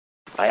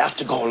I have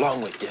to go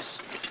along with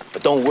this.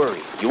 But don't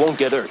worry, you won't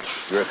get hurt.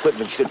 Your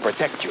equipment should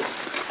protect you.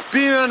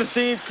 Being on the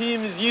same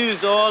team as you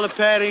is all the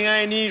padding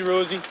I need,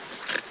 Rosie.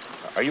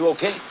 Are you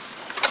okay?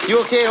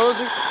 You okay,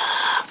 Hoser?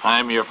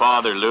 I'm your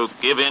father, Luke.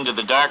 Give in to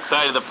the dark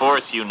side of the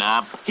Force, you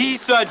knob. He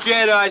saw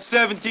Jedi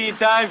 17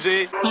 times,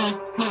 eh?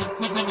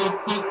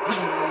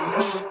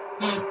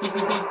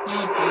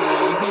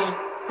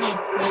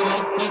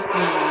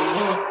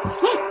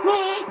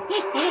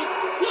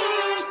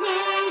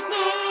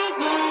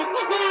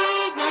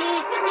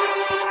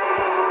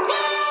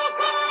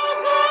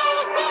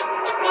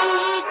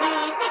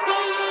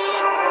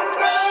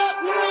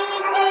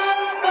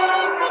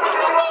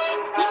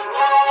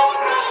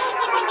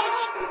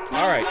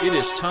 It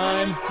is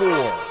time for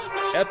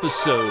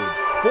episode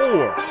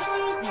 4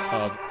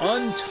 of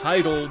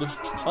Untitled,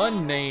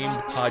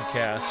 Unnamed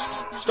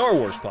Podcast, Star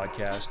Wars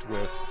podcast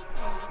with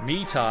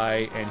me,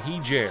 Ty, and he,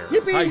 Jer.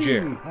 Yippee! Hi,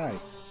 Jer. Hi.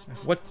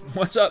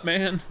 What's up,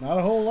 man? Not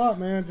a whole lot,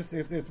 man. Just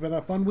it's been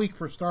a fun week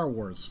for Star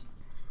Wars.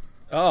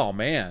 Oh,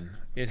 man.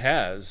 It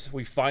has.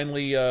 We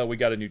finally we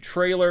got a new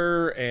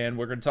trailer, and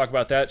we're going to talk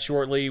about that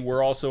shortly.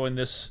 We're also in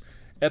this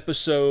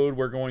episode,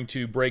 we're going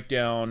to break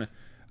down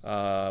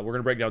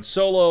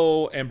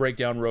Solo and break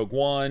down Rogue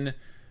One.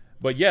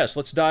 But yes,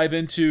 let's dive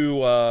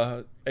into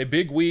a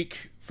big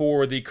week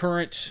for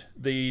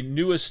the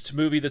newest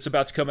movie that's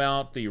about to come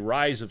out, The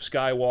Rise of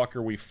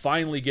Skywalker. We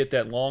finally get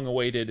that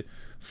long-awaited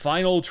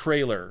final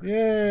trailer.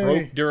 Yay!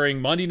 Broke during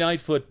Monday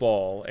Night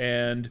Football.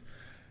 And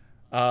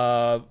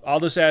I'll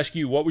just ask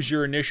you, what was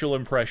your initial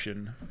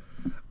impression?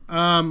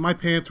 My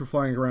pants were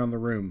flying around the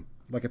room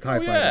like a TIE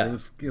fighter. Yeah.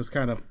 It was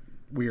kind of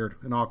weird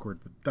and awkward,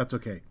 but that's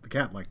okay. The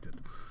cat liked it.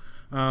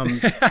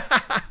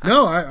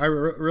 No, I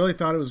really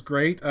thought it was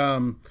great.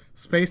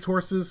 Space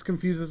Horses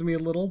confuses me a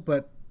little,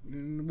 but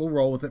we'll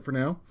roll with it for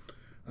now.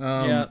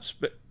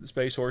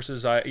 Space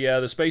Horses.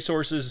 The Space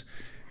Horses.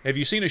 Have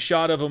you seen a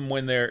shot of them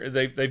when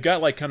they've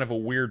got like kind of a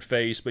weird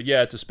face? But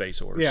yeah, it's a Space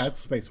Horse. Yeah, it's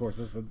Space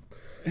Horses.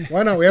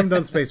 Why not? We haven't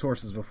done Space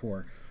Horses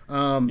before.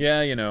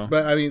 Yeah, you know.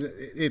 But I mean,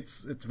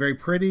 it's very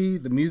pretty.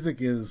 The music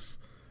is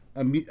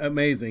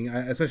amazing.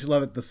 I especially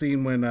love it. The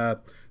scene when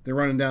they're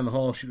running down the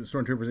hall shooting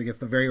stormtroopers. It gets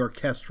the very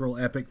orchestral,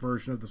 epic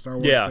version of the Star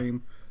Wars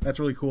theme. That's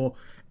really cool.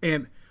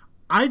 And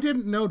I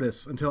didn't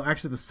notice until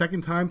actually the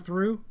second time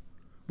through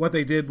what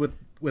they did with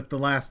the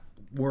last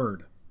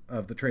word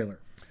of the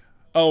trailer.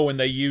 Oh, and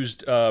they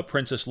used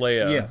Princess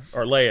Leia. Yes.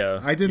 Or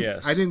Leia. I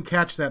didn't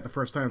catch that the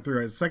first time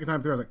through. The second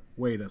time through, I was like,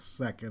 wait a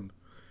second.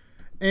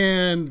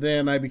 And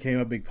then I became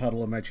a big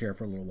puddle in my chair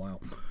for a little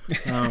while.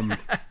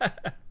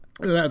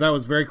 That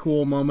was a very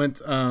cool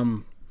moment.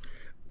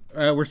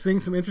 We're seeing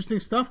some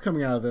interesting stuff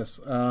coming out of this.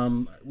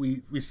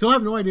 We still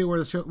have no idea where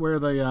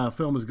the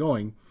film is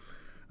going.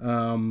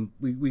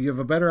 We have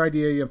a better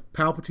idea. You have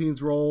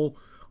Palpatine's role,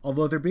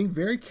 although they're being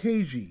very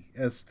cagey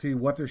as to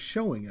what they're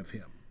showing of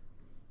him.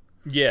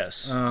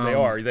 Yes, they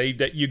are.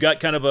 You got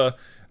kind of a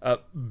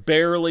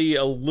barely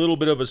a little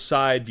bit of a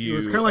side view. It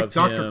was kind of like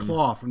Dr. him.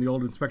 Claw from the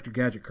old Inspector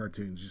Gadget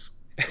cartoons, just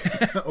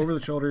over the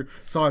shoulder.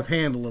 Saw his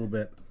hand a little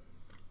bit.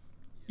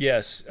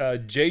 Yes,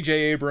 J.J.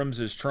 Abrams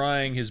is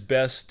trying his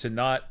best to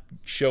not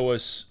show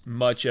us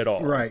much at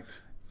all. Right.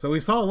 So we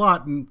saw a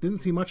lot and didn't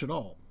see much at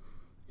all.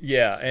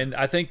 Yeah, and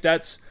I think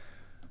that's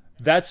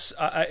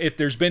if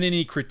there's been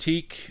any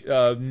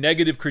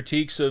negative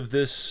critiques of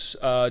this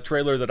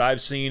trailer that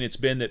I've seen, it's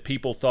been that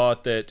people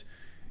thought that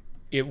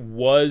it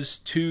was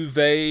too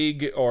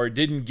vague or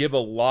didn't give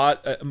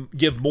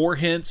give more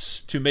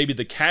hints to maybe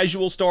the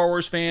casual Star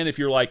Wars fan. If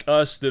you're like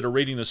us that are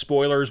reading the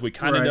spoilers, we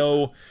kind of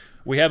know.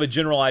 We have a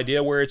general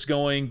idea where it's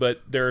going,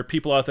 but there are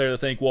people out there that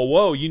think, well,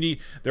 whoa,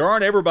 there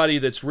aren't everybody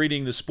that's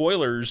reading the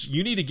spoilers.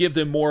 You need to give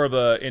them more of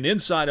an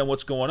insight on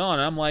what's going on.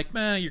 And I'm like,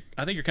 man,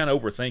 I think you're kind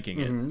of overthinking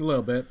it. A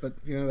little bit,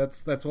 but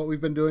that's what we've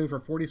been doing for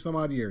 40 some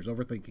odd years,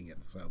 overthinking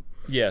it. So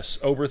yes,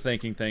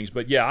 overthinking things.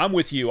 But yeah, I'm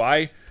with you.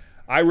 I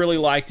really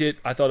liked it.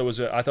 I thought it was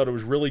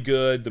really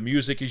good. The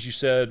music, as you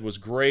said, was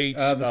great.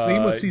 The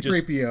scene with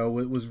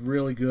C-3PO was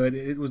really good.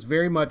 It was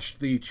very much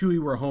the Chewie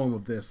we're home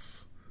of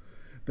this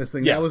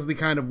thing. Yeah. That was the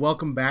kind of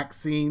welcome back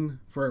scene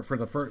for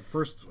the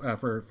first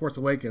for Force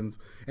Awakens,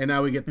 and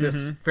now we get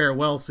this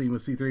farewell scene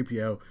with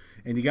C-3PO,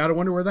 and you got to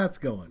wonder where that's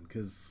going,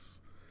 because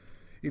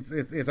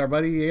it's our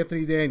buddy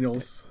Anthony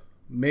Daniels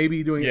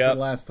maybe doing it for the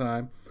last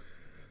time.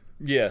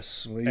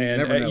 Yes, Well,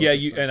 never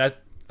know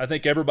I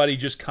think everybody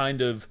just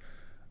kind of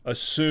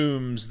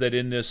assumes that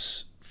in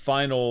this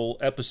final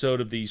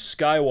episode of the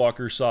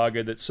Skywalker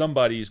saga that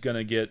somebody's going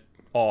to get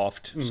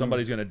offed,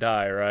 somebody's going to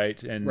die,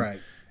 right? And right.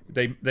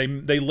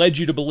 They led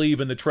you to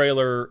believe in the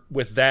trailer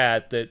with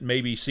that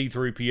maybe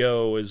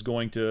C-3PO is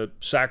going to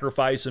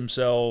sacrifice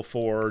himself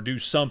or do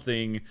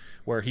something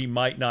where he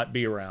might not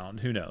be around.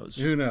 Who knows?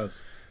 Who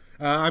knows?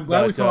 I'm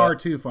glad we saw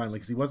R2 finally,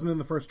 because he wasn't in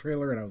the first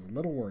trailer, and I was a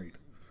little worried.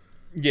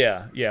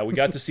 Yeah, we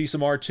got to see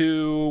some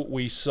R2.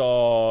 We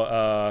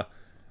saw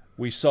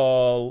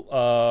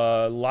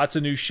lots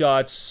of new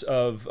shots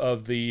of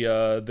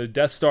the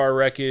Death Star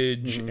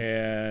wreckage,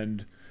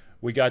 and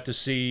we got to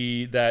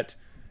see that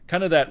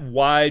kind of that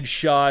wide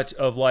shot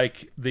of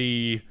like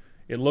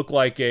it looked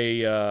like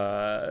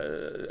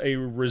a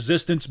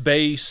resistance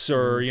base,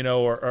 or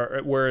or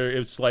where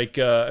it's like,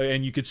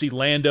 and you could see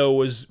Lando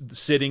was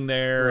sitting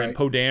there, Right. and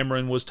Poe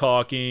Dameron was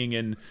talking,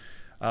 and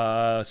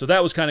so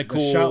that was kind of cool.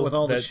 The shot with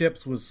all the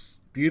ships was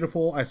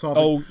beautiful. I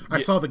saw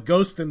the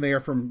Ghost in there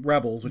from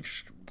Rebels,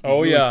 which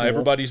was really cool.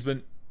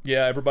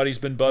 everybody's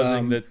been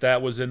buzzing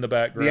that was in the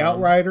background. The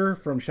Outrider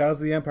from Shadows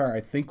of the Empire, I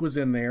think, was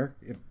in there.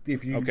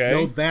 If you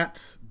know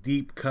that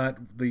deep cut,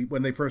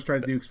 when they first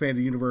tried to do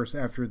Expanded Universe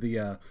after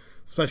the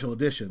special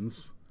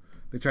editions,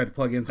 they tried to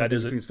plug in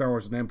something between Star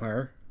Wars and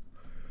Empire.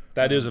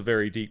 That is a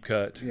very deep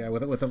cut. Yeah,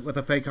 with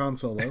a fake Han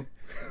Solo.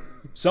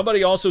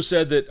 Somebody also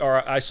said that,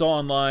 or I saw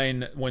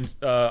online when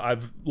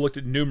I've looked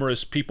at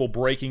numerous people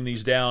breaking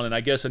these down, and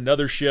I guess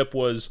another ship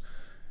was,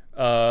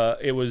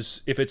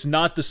 if it's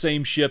not the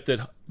same ship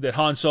that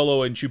Han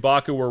Solo and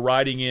Chewbacca were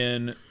riding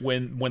in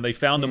when they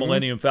found the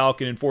Millennium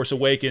Falcon in Force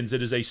Awakens,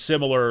 it is a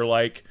similar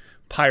like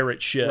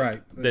pirate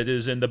ship that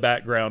is in the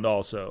background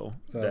also.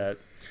 So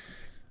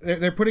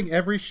they're putting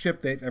every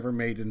ship they've ever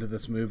made into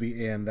this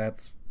movie, and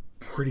that's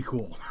pretty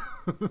cool.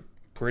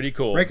 Pretty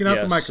cool. Breaking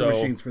out the Micro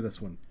Machines for this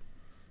one.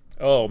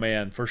 Oh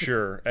man, for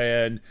sure.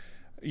 And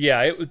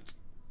yeah,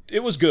 it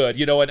was good,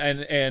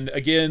 and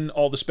again,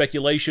 all the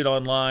speculation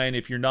online,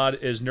 if you're not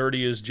as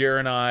nerdy as Jer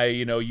and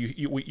I,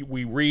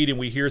 we read and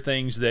we hear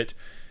things that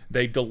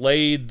they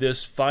delayed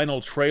this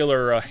final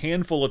trailer a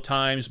handful of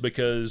times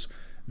because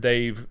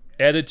they've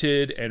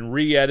edited and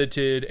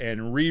re-edited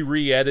and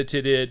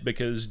re-edited it,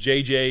 because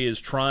JJ is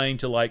trying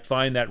to like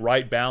find that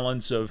right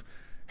balance of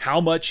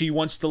how much he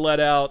wants to let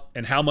out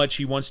and how much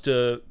he wants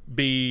to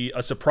be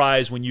a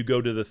surprise when you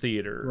go to the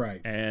theater. Right.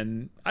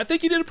 And I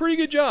think he did a pretty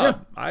good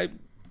job. Yeah. I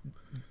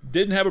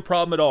didn't have a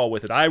problem at all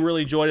with it. I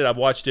really enjoyed it. I've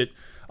watched it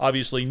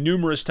obviously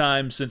numerous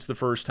times since the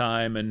first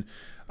time, and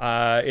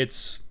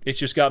it's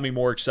just got me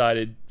more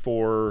excited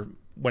for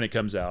when it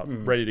comes out.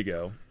 Ready to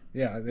go.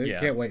 Yeah,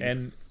 can't wait. And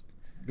it's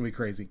gonna be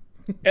crazy.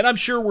 and I'm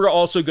sure we're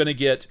also going to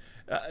get.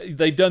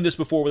 They've done this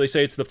before where they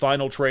say it's the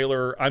final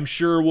trailer. I'm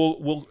sure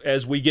we'll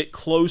as we get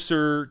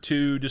closer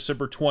to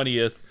December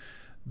 20th,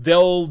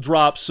 they'll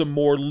drop some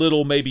more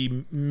little,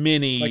 maybe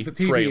mini like the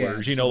TV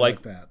trailers. ads,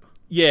 like that.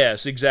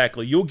 Yes,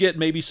 exactly. You'll get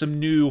maybe some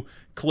new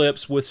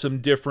clips with some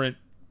different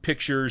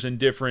pictures and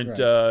different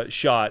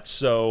shots.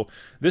 So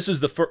this is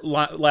the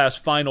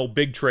last final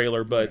big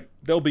trailer, but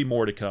there'll be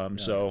more to come.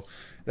 Nice. So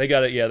they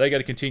got to they got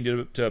to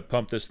continue to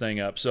pump this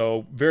thing up.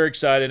 So very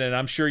excited, and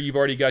I'm sure you've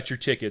already got your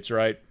tickets,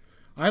 right?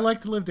 I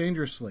like to live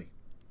dangerously.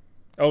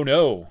 Oh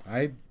no,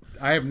 I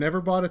have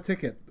never bought a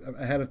ticket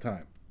ahead of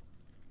time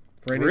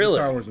for any of the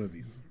Star Wars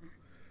movies.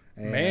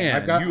 And man,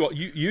 I've got,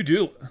 you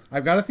do.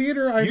 I've got a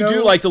theater. You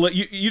do like to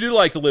you do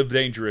like to live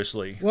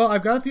dangerously. Well,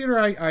 I've got a theater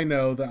I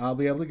know that I'll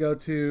be able to go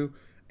to,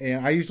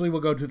 and I usually will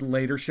go to the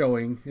later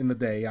showing in the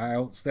day.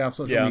 I'll stay off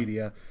social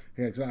media.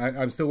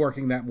 I'm still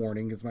working that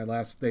morning. It's my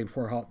last day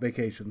before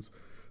vacations,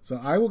 so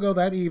I will go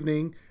that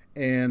evening,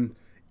 and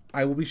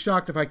I will be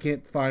shocked if I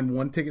can't find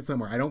one ticket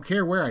somewhere. I don't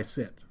care where I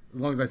sit, as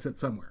long as I sit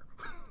somewhere.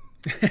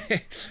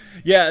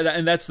 Yeah,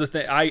 and that's the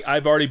thing.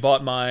 I've already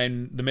bought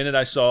mine the minute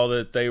I saw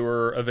that they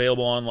were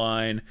available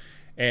online,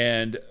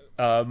 and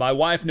my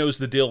wife knows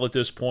the deal at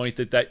this point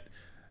that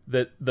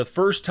the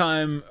first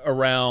time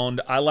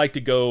around I like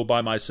to go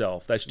by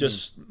myself. That's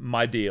just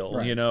my deal,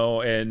 right.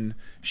 And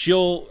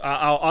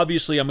I'll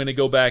obviously I'm going to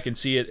go back and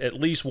see it at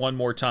least one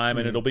more time,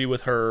 and it'll be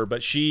with her.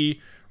 But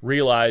she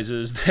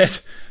realizes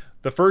that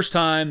the first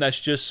time, that's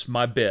just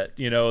my bit,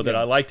 that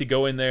I like to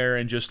go in there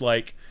and just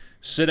like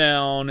sit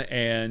down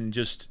and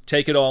just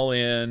take it all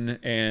in,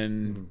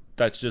 and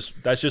that's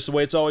just the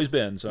way it's always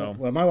been. So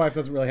well, my wife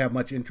doesn't really have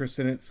much interest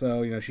in it,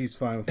 so she's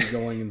fine with me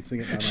going and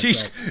seeing it by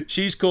myself.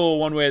 She's cool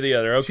one way or the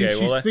other. Okay,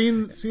 she's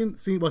seen.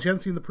 Well, she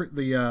hasn't seen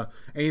the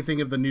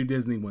anything of the new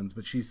Disney ones,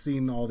 but she's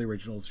seen all the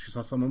originals. She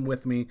saw some of them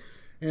with me,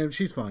 and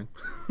she's fine.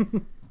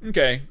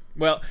 Okay,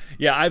 well,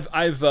 yeah,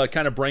 I've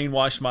kind of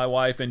brainwashed my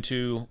wife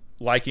into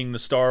liking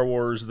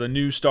the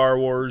new Star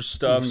Wars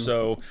stuff.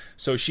 So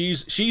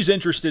she's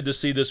interested to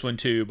see this one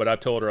too. But I've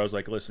told her, I was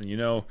like, listen, you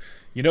know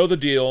the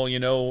deal, you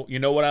know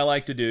what I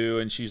like to do,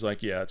 and she's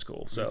like, yeah, it's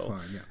cool. So that's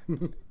fine,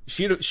 yeah.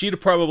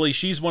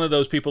 she's one of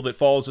those people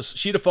that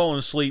she'd have fallen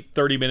asleep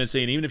 30 minutes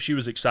in, even if she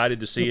was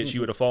excited to see it. She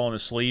would have fallen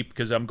asleep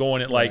because I'm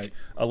going at like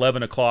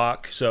 11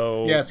 o'clock.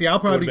 So yeah, see, I'll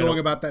probably be going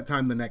about that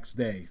time the next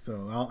day.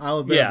 So I'll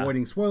have been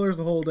avoiding spoilers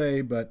the whole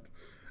day, but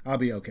I'll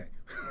be okay.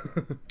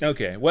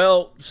 Okay,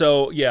 well,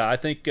 so yeah, I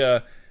think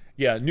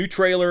new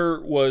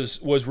trailer was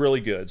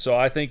really good. So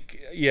I think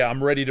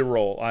I'm ready to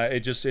roll.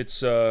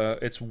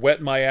 It's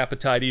whet my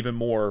appetite even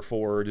more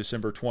for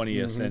December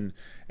 20th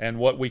and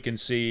what we can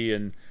see.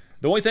 And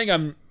the only thing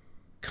I'm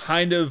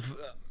kind of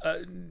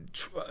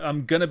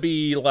I'm gonna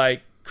be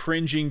like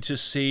cringing to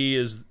see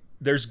is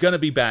there's gonna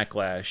be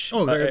backlash.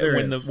 Oh, there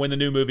is. When the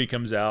new movie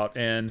comes out,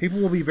 and people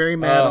will be very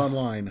mad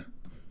online.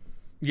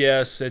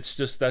 Yes, that's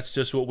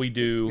just what we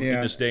do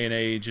in this day and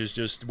age. Is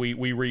just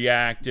we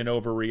react and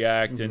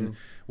overreact, and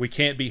we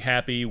can't be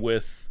happy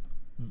with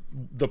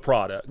the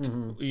product.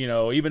 You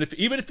know, even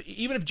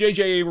if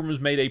J.J. Abrams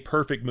made a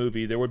perfect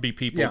movie, there would be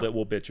people that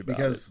will bitch about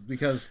it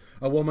because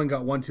a woman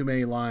got one too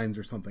many lines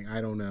or something.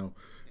 I don't know.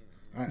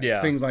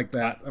 Yeah, things like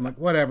that. I'm like,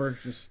 whatever.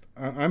 Just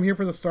I'm here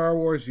for the Star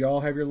Wars.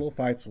 Y'all have your little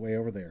fights way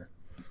over there.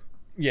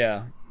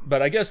 Yeah,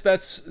 but I guess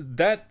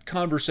that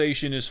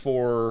conversation is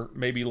for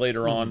maybe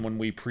later on when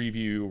we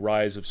preview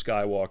Rise of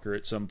Skywalker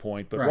at some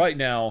point. But right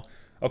now,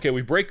 okay,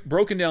 we've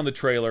broken down the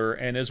trailer,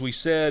 and as we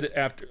said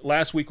after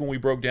last week when we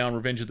broke down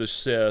Revenge of the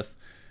Sith,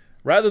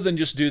 rather than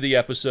just do the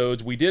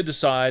episodes, we did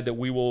decide that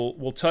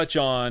we'll touch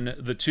on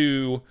the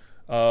two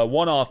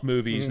one-off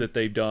movies that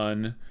they've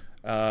done.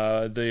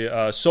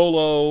 The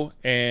Solo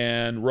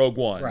and Rogue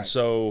One. Right.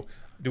 So,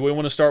 do we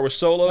want to start with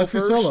Solo Let's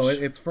first? do Solo.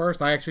 It's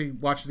first. I actually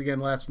watched it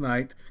again last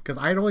night because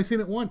I had only seen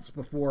it once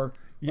before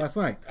last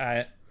night.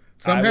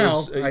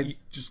 Somehow, I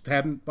just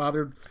hadn't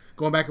bothered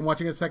going back and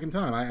watching it a second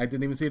time. I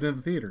didn't even see it in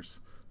the theaters.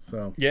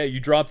 So yeah,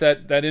 you dropped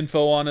that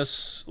info on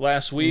us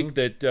last week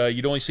that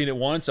you'd only seen it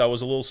once. I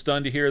was a little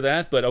stunned to hear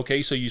that, but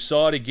okay, so you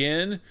saw it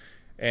again.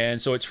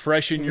 And so it's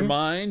fresh in your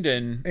mind,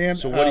 and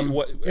so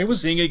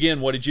seeing it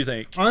again, what did you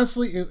think?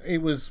 Honestly,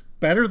 it was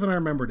better than I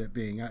remembered it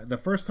being. The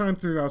first time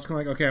through, I was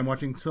kind of like, okay, I'm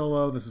watching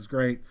Solo, this is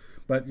great,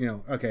 but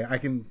okay, I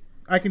can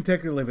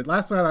take it or leave it.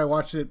 Last night I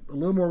watched it a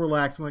little more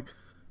relaxed. I'm like,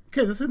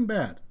 okay, this isn't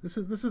bad. This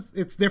is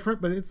it's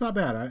different, but it's not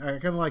bad. I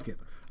kind of like it.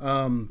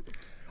 Alden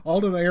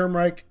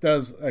Ehrenreich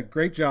does a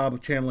great job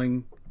of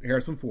channeling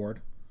Harrison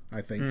Ford,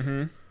 I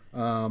think.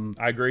 I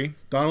agree.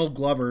 Donald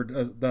Glover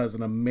does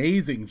an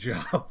amazing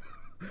job.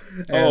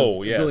 Yes,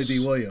 Billy D.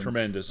 Williams,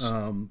 tremendous.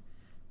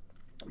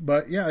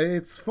 But yeah,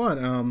 it's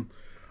fun.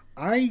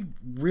 I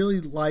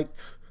really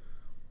liked.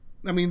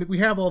 I mean, we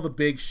have all the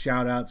big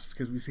shout outs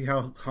because we see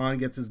how Han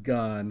gets his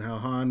gun, how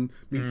Han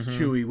meets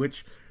Chewie,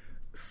 which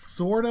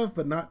sort of,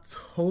 but not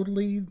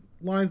totally,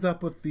 lines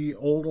up with the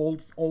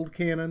old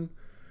canon,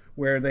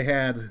 where they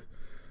had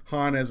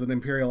Han as an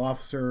Imperial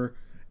officer,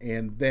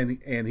 and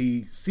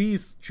he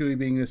sees Chewie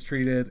being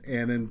mistreated,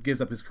 and then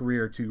gives up his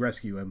career to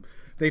rescue him.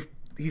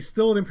 He's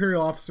still an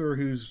Imperial officer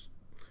who's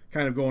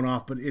kind of going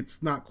off, but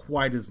it's not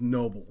quite as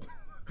noble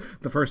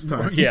the first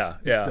time. Yeah.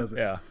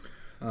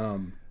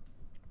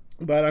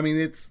 But I mean,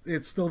 it's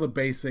still the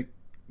basic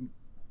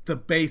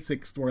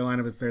storyline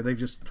of it's there. They've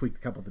just tweaked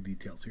a couple of the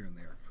details here and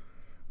there.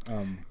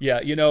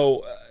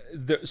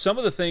 Some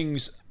of the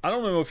things, I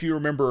don't know if you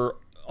remember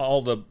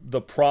all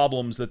the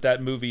problems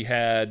that movie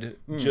had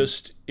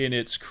just in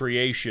its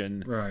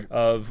creation. Right.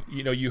 Of,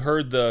 you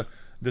heard the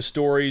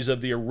stories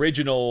of the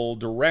original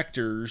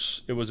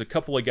directors. It was a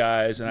couple of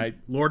guys, and I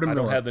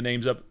don't have the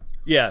names up.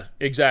 Yeah,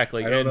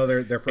 exactly. I don't know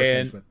their first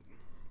names, but.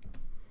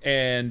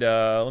 And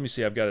let me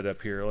see, I've got it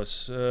up here.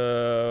 Let's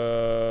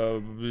well,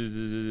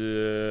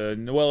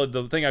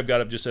 the thing I've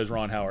got up just says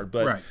Ron Howard,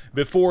 but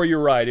before, you're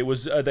right, it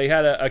was they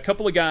had a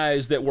couple of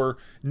guys that were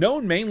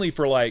known mainly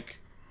for like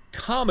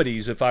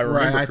comedies, if I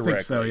remember correctly. I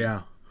think so,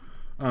 yeah.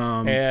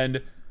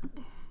 And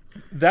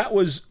that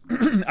was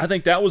I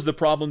think that was the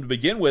problem to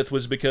begin with,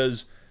 was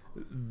because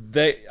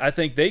I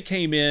think they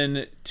came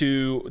in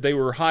they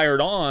were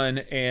hired on,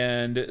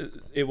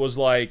 and it was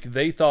like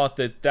they thought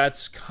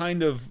that's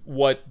kind of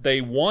what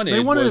they wanted.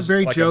 They wanted it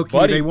very like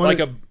jokey. They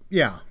wanted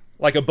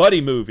like a buddy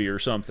movie or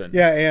something.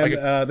 Yeah,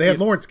 and they had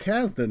Lawrence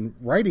Kasdan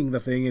writing the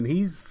thing, and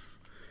he's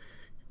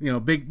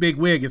big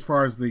wig as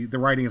far as the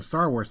writing of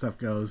Star Wars stuff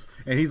goes,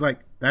 and he's like,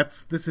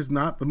 this is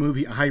not the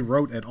movie I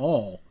wrote at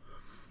all.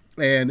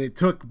 And it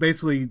took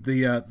basically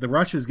the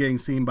rushes getting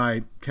seen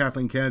by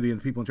Kathleen Kennedy and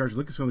the people in charge of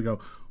Lucasfilm to go,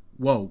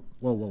 whoa,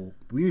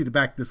 we need to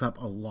back this up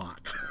a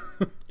lot.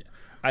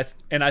 I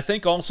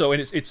think also,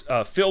 and it's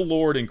Phil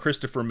Lord and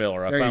Christopher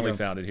Miller. I finally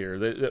found it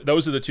here.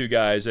 Those are the two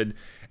guys, and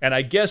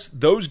I guess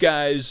those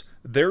guys,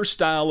 their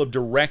style of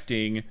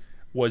directing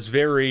was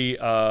very,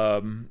 very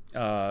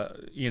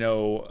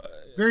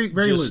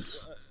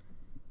loose,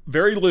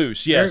 very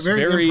loose. Yes,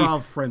 very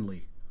improv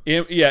friendly.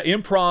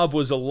 Improv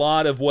was a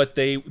lot of what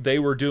they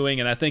were doing,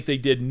 and I think they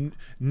did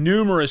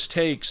numerous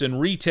takes and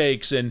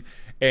retakes, and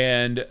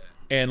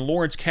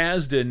Lawrence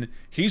Kasdan,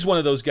 he's one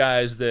of those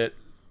guys that,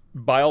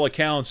 by all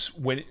accounts,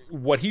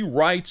 what he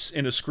writes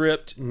in a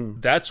script,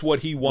 that's what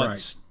he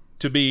wants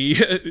to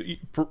be,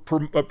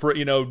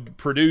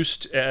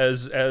 produced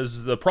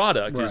as the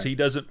product. Is he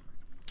doesn't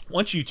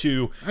want you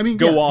to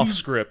go off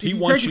script. He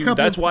wants you.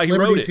 That's why he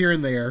wrote it here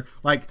and there.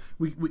 Like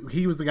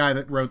he was the guy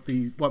that wrote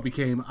what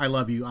became "I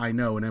Love You, I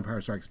Know" in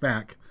Empire Strikes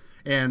Back,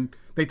 and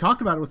they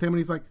talked about it with him, and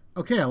he's like,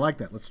 "Okay, I like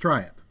that. Let's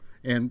try it."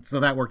 And so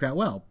that worked out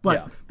well.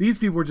 But these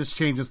people were just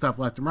changing stuff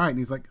left and right, and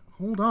he's like,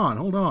 hold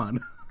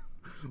on.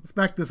 Let's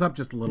back this up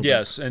just a little bit.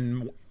 Yes,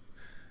 and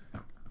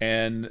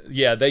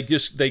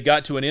they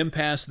got to an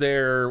impasse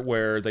there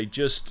where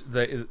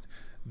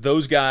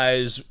those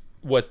guys,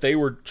 what they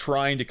were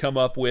trying to come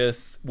up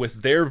with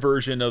their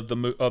version of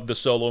the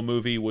Solo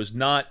movie was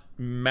not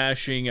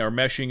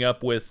meshing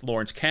up with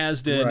Lawrence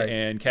Kasdan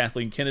and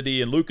Kathleen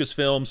Kennedy and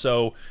Lucasfilm,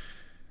 so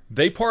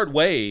they part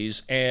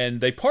ways, I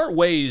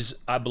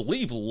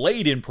believe,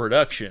 late in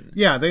production.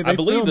 Yeah, they I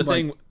believe filmed the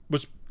thing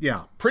was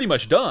Yeah. pretty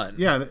much done.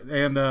 Yeah,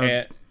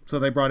 and so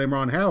they brought in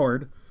Ron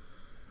Howard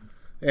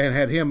and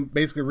had him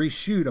basically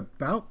reshoot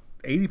about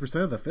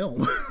 80% of the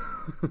film.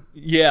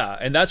 Yeah,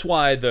 and that's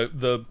why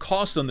the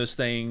cost on this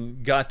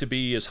thing got to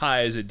be as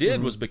high as it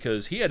did, was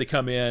because he had to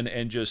come in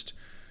and just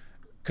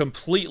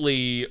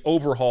completely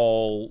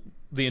overhaul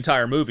the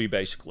entire movie,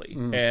 basically.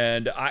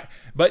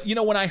 But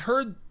when I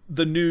heard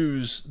the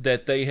news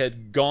that they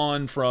had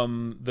gone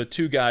from the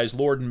two guys,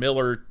 Lord and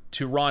Miller,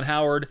 to Ron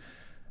Howard,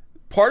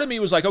 part of me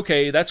was like,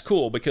 okay, that's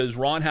cool, because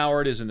Ron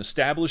Howard is an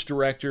established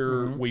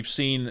director. We've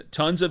seen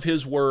tons of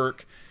his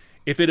work.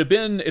 If they'd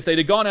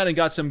have gone out and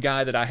got some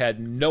guy that I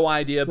had no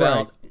idea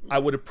about, I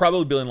would have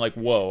probably been like,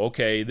 whoa,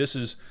 okay, this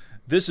is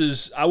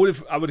I would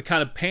have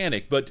kind of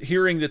panicked. But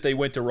hearing that they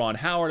went to Ron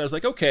Howard, I was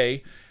like,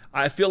 okay,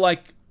 I feel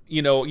like,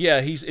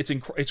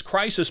 it's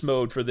crisis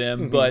mode for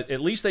them, but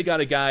at least they got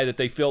a guy that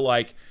they feel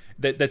like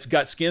that's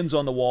got skins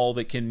on the wall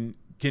that can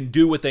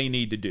do what they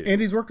need to do. And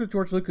he's worked with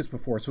George Lucas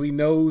before, so he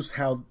knows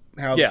how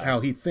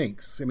he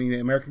thinks. I mean,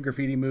 American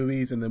Graffiti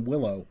movies and then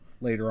Willow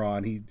later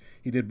on, he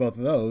did both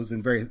of those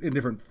in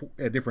different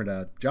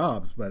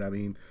jobs. But I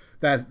mean,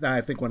 that I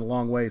think went a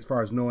long way as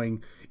far as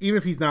knowing, even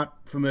if he's not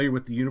familiar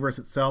with the universe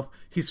itself,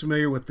 he's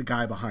familiar with the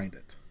guy behind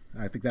it.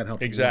 I think that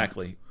helped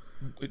exactly.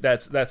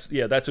 That's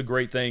a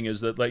great thing.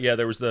 Is that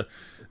there was the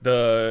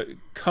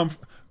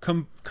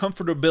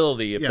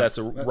comfortability, if that's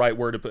a right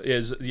word to put,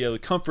 is the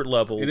comfort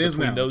level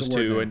between those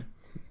two, and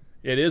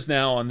it is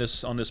now on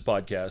this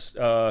podcast.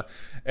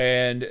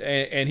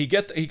 And he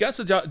got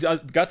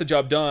the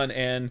job done,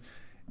 and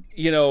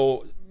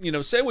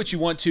say what you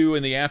want to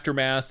in the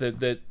aftermath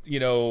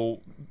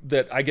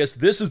that I guess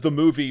this is the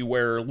movie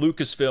where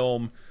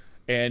Lucasfilm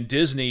and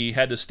Disney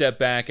had to step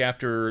back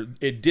after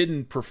it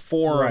didn't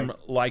perform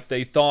like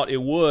they thought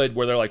it would,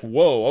 where they're like,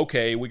 whoa,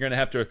 okay, we're going to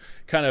have to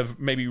kind of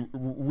maybe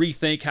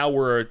rethink how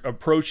we're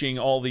approaching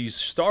all these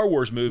Star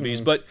Wars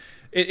movies. But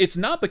it's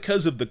not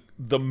because of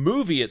the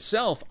movie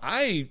itself.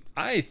 I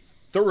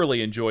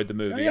thoroughly enjoyed the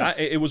movie.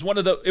 It was one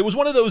of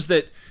those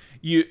that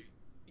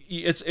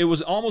it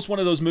was almost one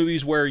of those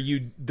movies where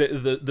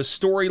the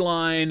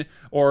storyline,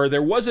 or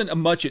there wasn't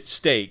much at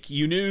stake.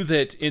 You knew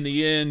that in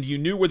the end, you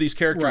knew where these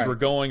characters were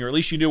going, or at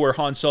least you knew where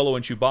Han Solo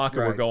and Chewbacca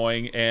were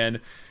going, and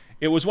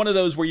it was one of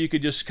those where you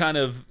could just kind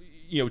of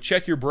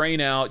check your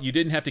brain out. You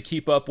didn't have to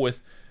keep up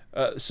with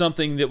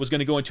something that was going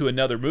to go into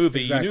another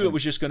movie. Exactly. You knew it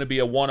was just going to be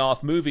a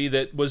one-off movie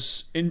that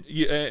was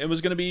it was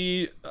going to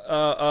be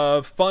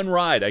a fun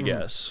ride, I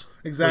guess.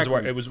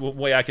 Exactly. It was the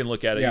way I can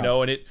look at it,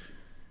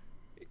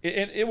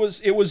 and it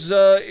was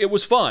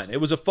fun. It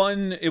was a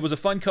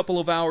fun couple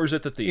of hours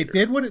at the theater. It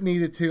did what it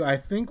needed to. I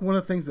think one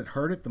of the things that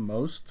hurt it the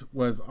most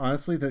was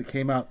honestly that it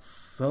came out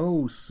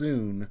so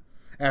soon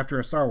after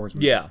a Star Wars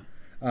movie. Yeah.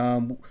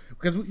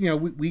 Because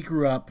we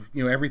grew up,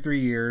 every 3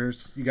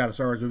 years you got a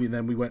Star Wars movie, and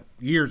then we went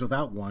years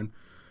without one.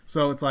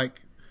 So it's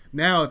like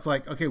now it's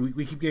like, okay,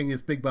 we keep getting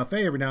this big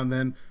buffet every now and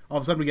then. All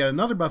of a sudden we get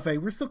another buffet.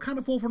 We're still kind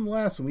of full from the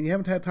last one. We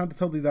haven't had time to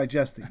totally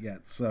digest it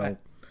yet. So.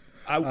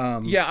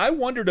 I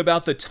wondered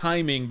about the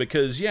timing,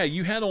 because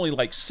you had only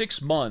like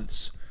 6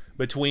 months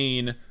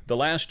between The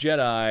Last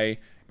Jedi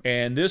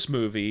and this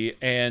movie,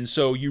 and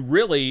so you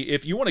really,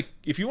 if you want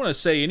to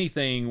say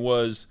anything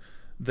was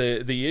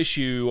the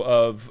issue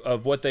of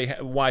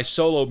why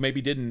Solo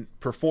maybe didn't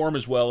perform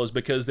as well, is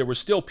because there were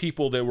still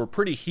people that were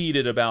pretty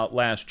heated about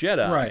Last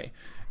Jedi. Right.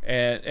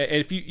 And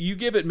if you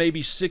give it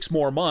maybe 6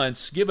 more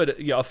months, give it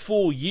a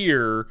full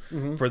year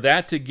for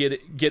that to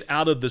get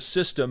out of the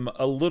system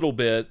a little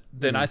bit,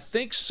 then I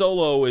think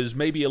Solo is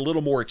maybe a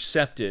little more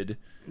accepted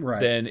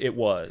than it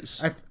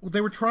was.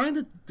 They're trying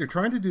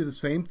to do the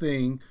same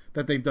thing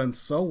that they've done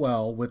so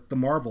well with the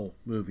Marvel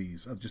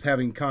movies, of just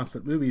having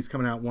constant movies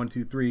coming out 1,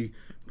 2, 3,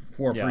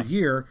 4 per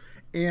year.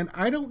 And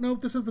I don't know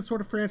if this is the sort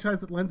of franchise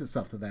that lends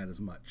itself to that as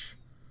much.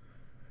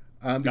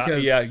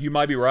 Because you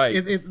might be right.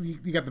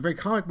 You got the very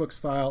comic book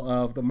style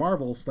of the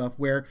Marvel stuff,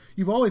 where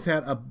you've always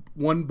had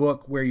one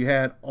book where you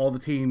had all the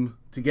team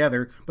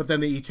together, but then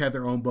they each had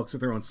their own books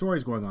with their own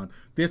stories going on.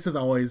 This has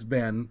always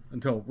been,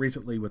 until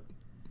recently with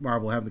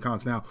Marvel having the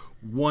comics now,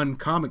 one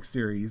comic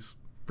series,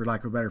 for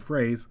lack of a better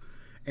phrase,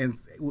 and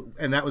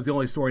that was the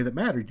only story that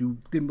mattered. You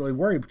didn't really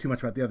worry too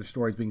much about the other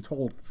stories being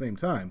told at the same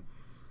time.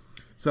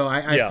 So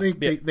I think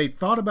they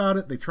thought about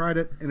it, they tried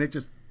it, and it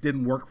just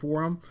didn't work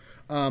for them.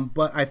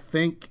 But I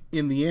think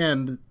in the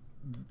end,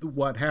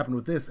 what happened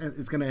with this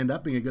is going to end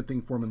up being a good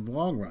thing for them in the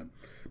long run,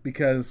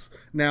 because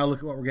now look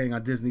at what we're getting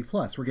on Disney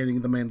Plus. We're getting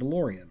The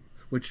Mandalorian,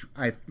 which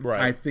I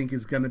think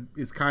is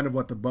kind of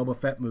what the Boba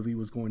Fett movie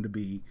was going to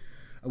be.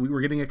 We were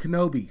getting a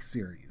Kenobi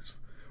series.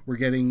 We're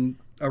getting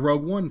a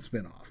Rogue One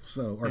spinoff,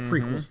 or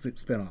prequel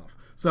spinoff.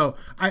 So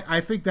I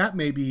think that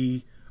may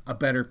be a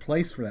better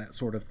place for that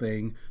sort of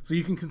thing, so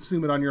you can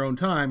consume it on your own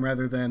time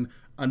rather than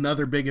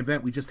another big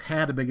event. We just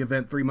had a big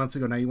event 3 months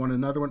ago. Now you want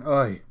another one?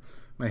 Oh,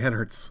 my head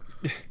hurts.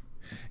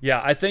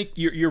 Yeah, I think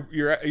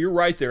you're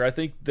right there. I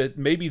think that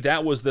maybe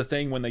that was the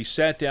thing when they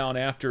sat down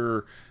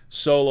after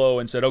Solo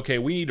and said, okay,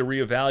 we need to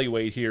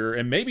reevaluate here,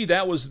 and maybe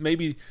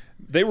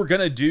they were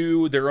going to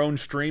do their own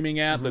streaming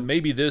app, but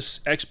maybe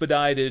this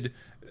expedited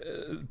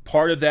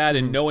part of that,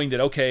 and knowing that,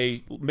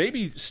 okay,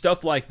 maybe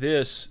stuff like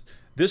this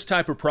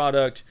type of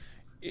product,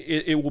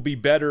 it will be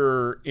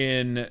better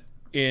in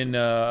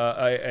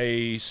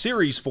a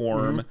series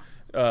form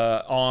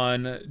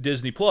on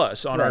Disney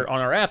Plus, on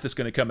our app that's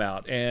going to come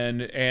out,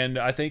 and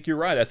I think you're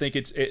right. I think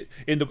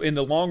in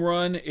the long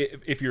run,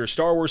 if you're a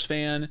Star Wars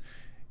fan,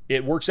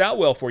 it works out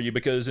well for you,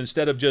 because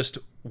instead of just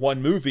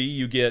one movie,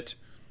 you get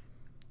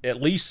at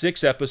least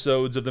 6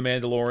 episodes of The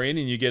Mandalorian,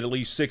 and you get at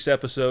least 6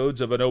 episodes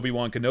of an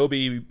Obi-Wan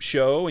Kenobi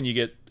show, and you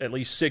get at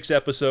least 6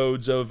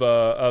 episodes of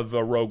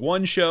a Rogue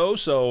One show.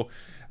 So,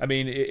 I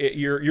mean,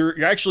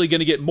 you're actually going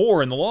to get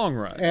more in the long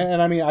run.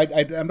 And I mean,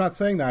 I'm not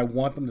saying that I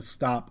want them to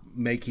stop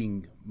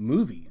making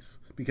movies,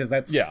 because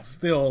that's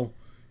still,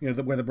 you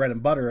know, where the bread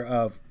and butter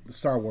of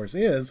Star Wars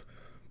is.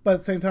 But at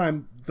the same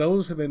time,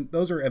 those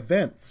are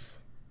events.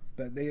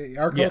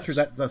 Our culture,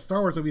 that the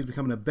Star Wars movie has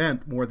become an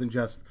event more than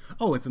just,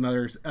 oh, it's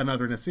another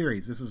in a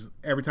series. This is,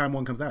 every time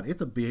one comes out, it's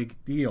a big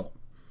deal.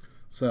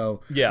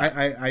 So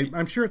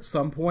I'm sure at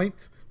some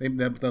point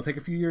they'll take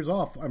a few years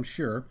off, I'm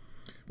sure,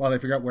 while they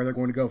figure out where they're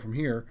going to go from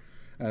here,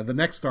 the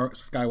next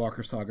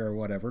Skywalker saga or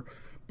whatever.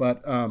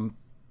 But I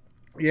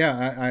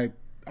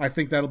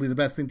think that'll be the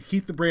best thing to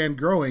keep the brand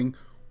growing,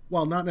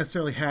 while not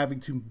necessarily having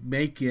to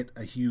make it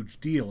a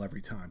huge deal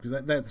every time,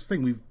 because that's the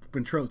thing, we've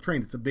been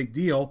trained, it's a big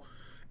deal.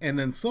 And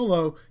then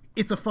Solo,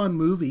 it's a fun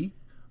movie,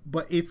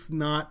 but it's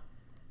not,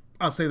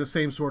 I'll say, the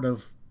same sort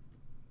of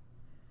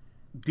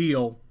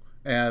deal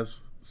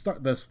as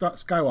the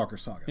Skywalker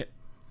saga,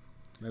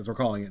 as we're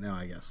calling it now,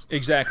 I guess.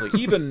 Exactly.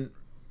 Even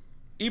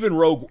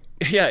Rogue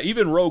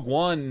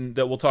One,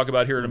 that we'll talk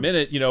about here in a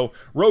minute. You know,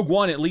 Rogue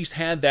One at least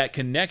had that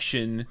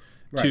connection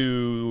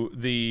to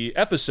the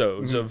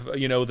episodes of,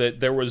 you know, that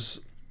there was.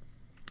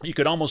 You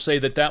could almost say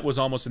that was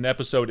almost an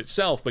episode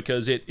itself,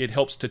 because it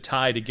helps to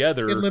tie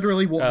together. It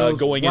literally goes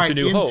going into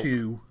New Hope.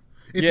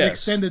 It's an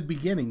extended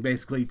beginning,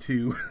 basically,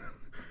 to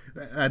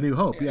A New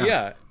Hope.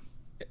 Yeah,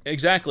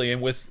 exactly. And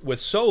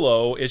with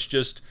Solo, it's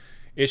just,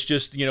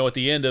 you know, at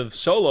the end of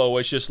Solo,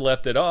 it's just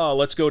left that, oh,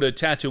 let's go to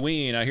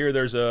Tatooine. I hear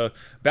there's a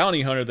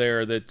bounty hunter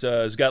there that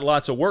has got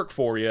lots of work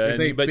for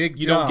you. But big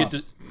job. Don't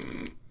get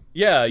to.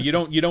 Yeah, you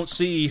don't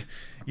see.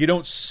 You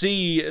don't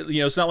see, you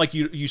know, it's not like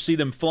you see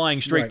them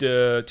flying straight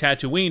to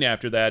Tatooine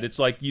after that. It's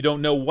like you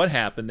don't know what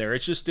happened there.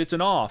 It's just, it's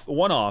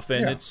one-off.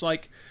 And it's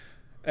like,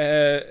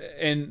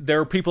 and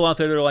there are people out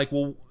there that are like,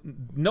 well,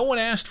 no one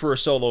asked for a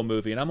Solo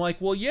movie. And I'm like,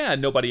 well, yeah,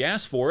 nobody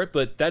asked for it,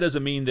 but that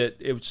doesn't mean that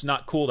it's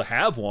not cool to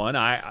have one.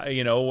 I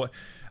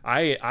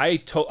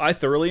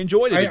thoroughly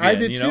enjoyed it again. I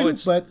did too,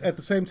 but at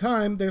the same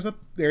time,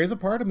 there is a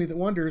part of me that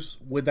wonders,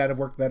 would that have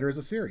worked better as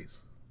a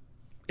series?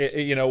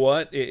 You know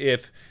what?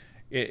 If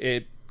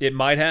it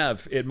might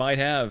have.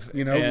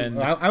 You know, and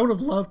I would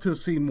have loved to have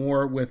seen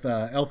more with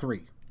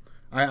L3.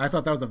 I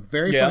thought that was a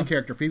very fun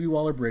character, Phoebe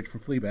Waller-Bridge from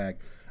Fleabag.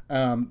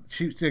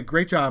 She did a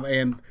great job,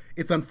 and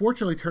it's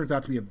unfortunately turns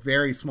out to be a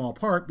very small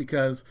part,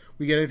 because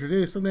we get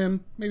introduced, and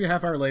then maybe a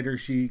half hour later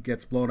she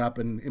gets blown up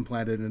and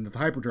implanted into the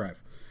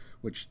hyperdrive,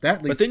 which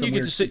that leads to some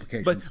weird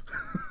implications.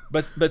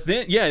 But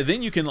then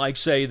you can like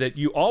say that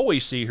you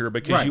always see her,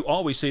 because you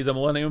always see the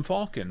Millennium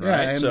Falcon, right?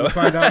 Yeah, and so we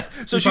find out,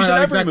 so she's in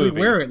every exactly movie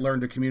where it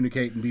learned to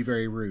communicate and be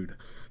very rude.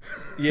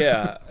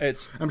 Yeah,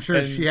 I'm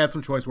sure she had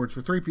some choice words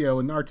for 3PO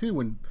and R2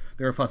 when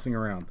they were fussing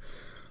around.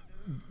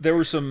 There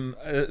were some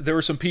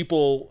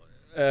people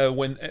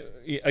when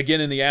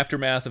again in the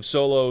aftermath of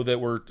Solo that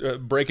were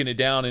breaking it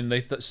down, and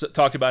they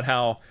talked about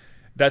how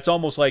that's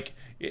almost like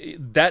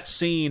that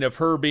scene of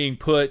her being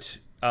put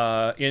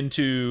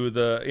into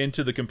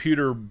the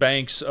computer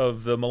banks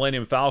of the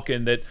Millennium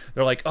Falcon, that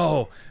they're like,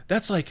 oh,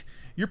 that's like,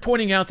 you're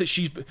pointing out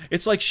that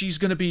it's like she's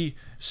going to be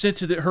sent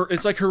to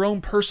it's like her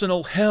own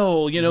personal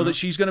hell, you know, that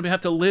she's going to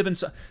have to live in.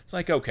 It's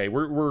like, okay,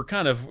 you're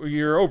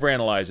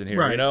overanalyzing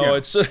here, you know.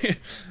 It's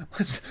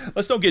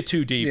let's don't get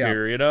too deep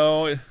here, you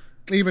know.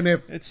 Even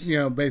if you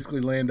know, basically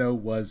Lando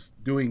was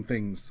doing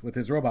things with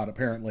his robot,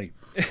 apparently,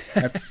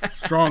 that's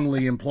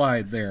strongly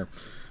implied there.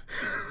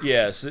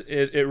 Yes,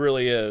 it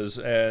really is,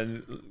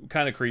 and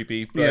kind of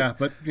creepy. But,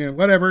 but you know,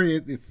 whatever.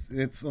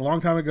 It's a long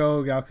time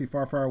ago, galaxy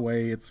far, far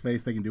away. It's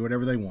space. They can do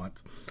whatever they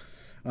want.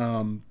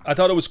 I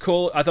thought it was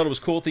cool. I thought it was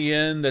cool at the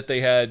end that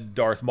they had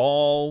Darth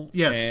Maul.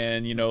 Yes,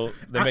 and you know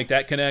they make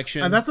that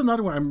connection. And that's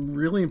another one I'm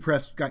really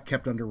impressed got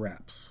kept under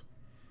wraps.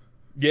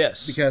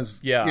 Yes,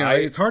 because you know,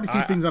 it's hard to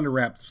keep things under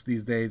wraps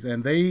these days,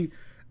 and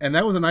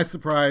that was a nice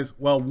surprise.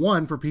 Well,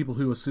 one, for people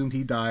who assumed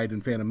he died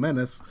in Phantom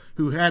Menace,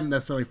 who hadn't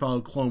necessarily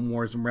followed Clone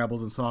Wars and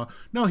Rebels and saw,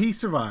 no, he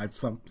survived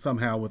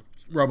somehow with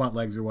robot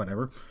legs or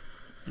whatever.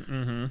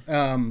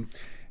 Mm-hmm.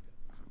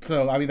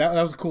 So, I mean, that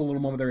was a cool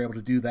little moment they were able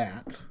to do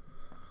that.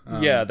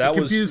 That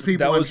confused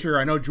people, I'm sure.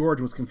 I know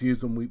George was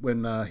confused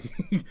when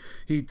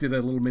he did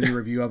a little mini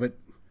review of it.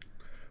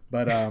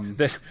 But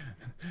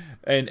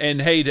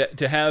and hey,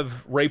 to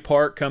have Ray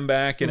Park come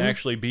back and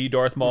actually be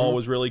Darth Maul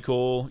was really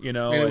cool, you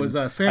know. And it was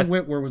Sam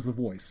Witwer was the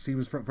voice. He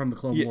was from the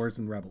Clone Wars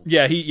and Rebels.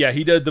 Yeah,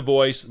 he did the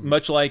voice,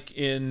 much like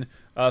in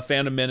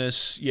Phantom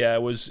Menace. Yeah,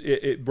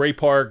 Ray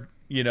Park.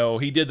 You know,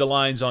 he did the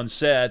lines on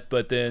set,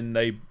 but then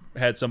they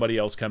had somebody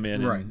else come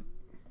in and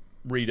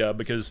redub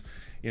because.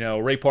 You know,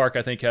 Ray Park,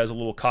 I think, has a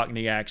little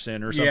Cockney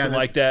accent or something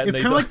like that. It's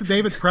kind of like the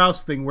David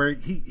Prowse thing, where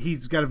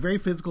he's got a very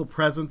physical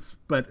presence,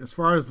 but as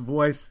far as the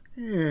voice,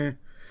 if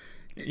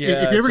you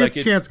ever get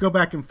a chance, go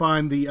back and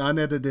find the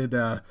unedited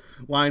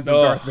lines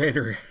of Darth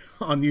Vader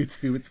on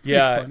YouTube. It's pretty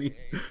funny.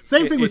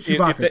 Same thing with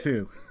Chewbacca,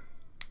 too.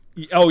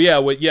 Oh, yeah,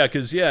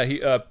 because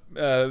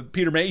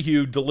Peter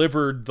Mayhew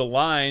delivered the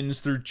lines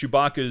through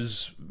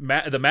Chewbacca's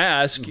the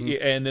mask,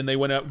 and then they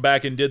went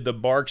back and did the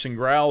barks and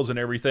growls and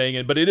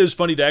everything. But it is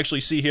funny to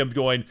actually see him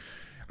going,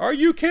 "Are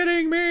you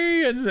kidding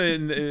me?" And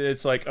then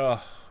it's like,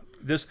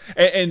 this.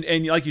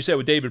 And like you said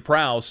with David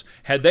Prowse,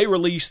 had they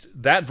released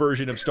that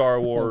version of Star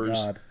Wars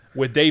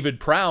with David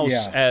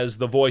Prowse as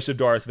the voice of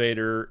Darth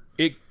Vader,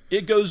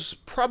 it goes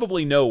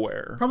probably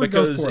nowhere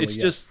because it's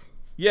just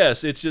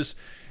it's just.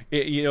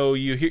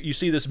 You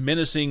see this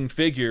menacing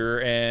figure,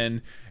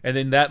 and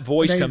then that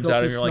voice comes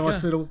out, and you're like,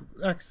 nice little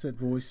accent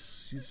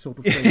voice, sort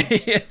of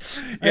thing.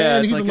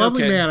 And he's a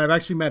lovely man. I've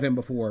actually met him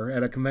before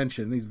at a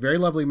convention. He's a very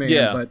lovely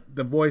man, but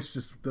the voice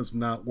just does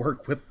not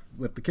work with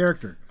the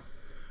character.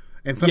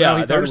 And somehow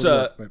he thought it would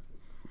work, but...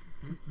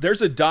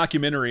 There's a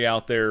documentary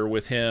out there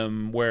with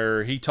him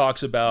where he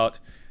talks about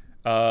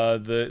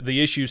the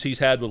issues he's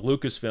had with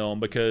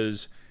Lucasfilm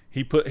because.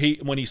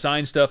 When he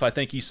signs stuff, I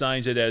think he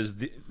signs it as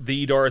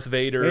the Darth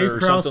Vader Dave or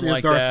Prowse something is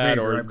like Darth that.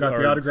 Vader. I've got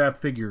the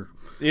autographed figure.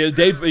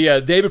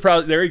 David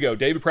Prowse. There you go.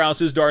 David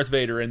Prowse is Darth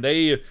Vader, and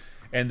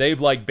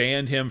they've like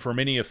banned him from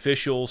any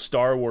official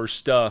Star Wars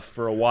stuff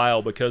for a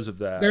while because of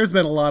that. There's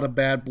been a lot of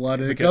bad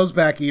blood, and it goes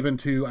back even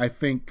to I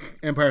think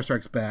Empire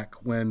Strikes Back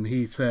when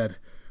he said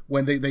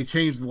when they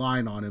changed the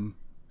line on him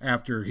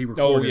after he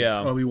recorded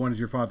Obi-Wan is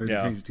your father. They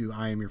changed it to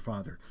I am your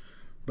father,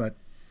 but.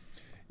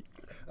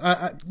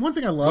 One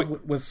thing I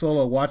love with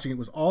Solo watching it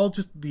was all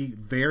just the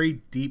very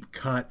deep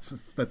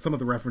cuts that some of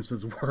the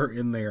references were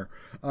in there.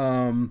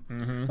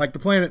 Like the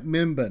planet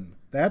Mimban.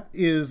 That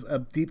is a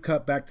deep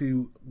cut back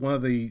to one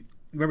of the...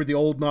 Remember the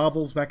old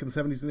novels back in the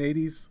 70s and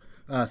 80s?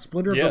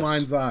 Splinter of the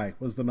Mind's Eye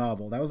was the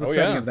novel. That was the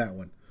setting of that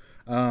one.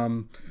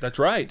 That's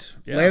right.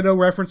 Yeah. Lando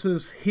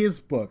references his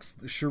books,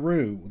 the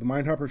Shrew, the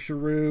Mindharper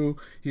Shrew.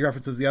 He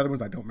references the other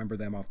ones. I don't remember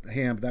them off the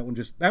hand, but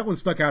that one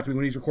stuck out to me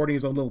when he's recording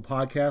his own little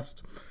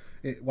podcast.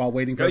 While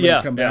waiting for him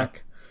to come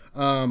back.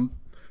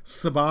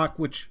 Sabak,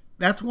 which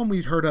that's one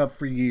we'd heard of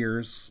for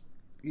years.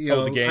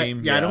 The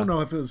game. I don't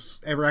know if it was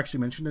ever actually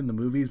mentioned in the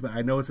movies, but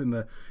I know it's in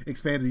the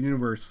expanded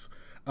universe.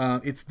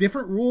 It's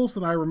different rules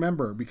than I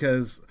remember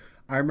because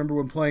I remember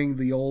when playing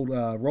the old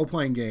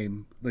role-playing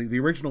game, the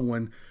original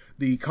one,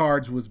 the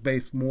cards was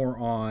based more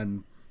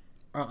on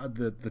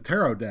the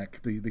tarot deck.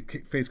 The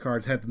face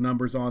cards had the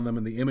numbers on them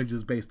and the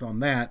images based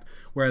on that,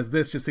 whereas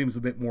this just seems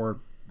a bit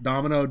more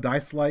domino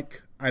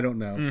dice-like. I don't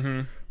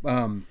know.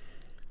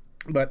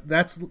 But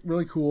that's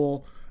really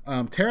cool.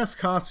 Terras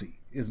Kasi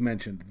is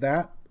mentioned.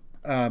 That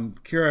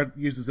Kira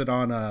uses it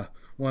on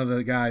one of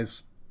the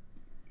guys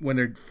when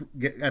they're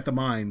at the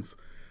mines.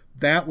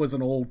 That was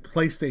an old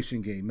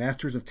PlayStation game,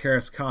 Masters of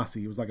Terras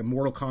Kasi. It was like a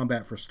Mortal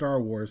Kombat for Star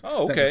Wars.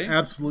 Oh, okay. That was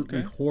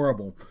absolutely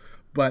horrible.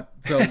 But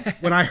so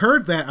when I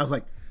heard that, I was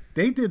like,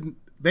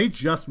 they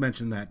just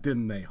mentioned that,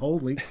 didn't they?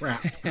 Holy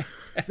crap.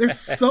 There's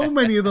so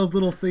many of those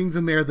little things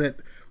in there that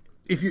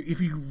if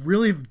you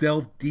really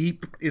delve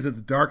deep into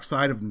the dark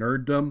side of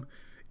nerddom,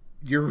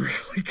 you're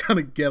really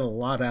gonna get a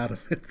lot out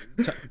of it.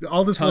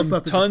 All this little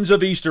stuff. Tons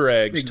of Easter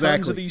eggs. Exactly.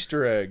 Tons of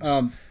Easter eggs.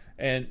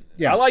 And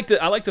I like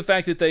the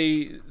fact that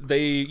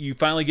you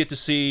finally get to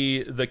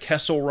see the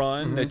Kessel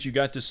Run that you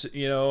got to see,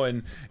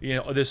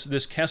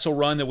 this Kessel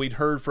Run that we'd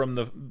heard from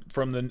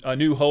the A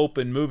New Hope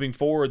and moving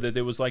forward, that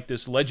it was like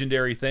this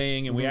legendary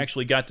thing, and we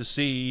actually got to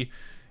see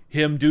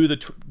him do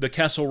the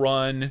Kessel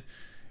Run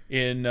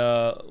in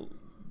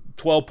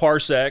 12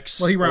 parsecs.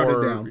 Well, he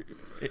rounded down.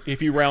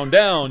 If you round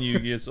down,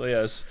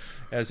 yes.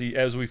 As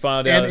we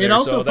find out, and it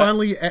also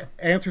finally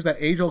answers that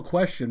age-old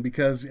question,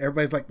 because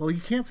everybody's like, "Well, you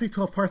can't say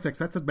 12 parsecs.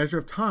 That's a measure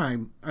of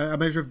time, a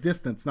measure of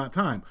distance, not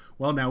time."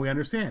 Well, now we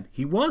understand.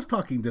 He was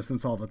talking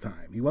distance all the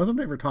time. He wasn't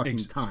ever talking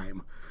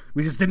time.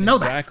 We just didn't know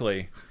that.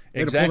 Exactly.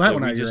 Pull that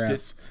one out of your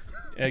ass.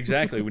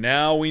 Exactly.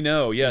 Now we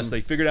know. Yes,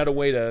 they figured out a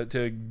way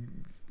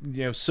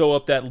to sew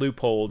up that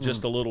loophole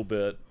just a little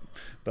bit.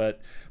 But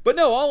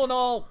no, all in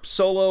all,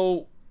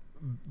 Solo.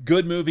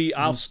 Good movie.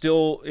 I'll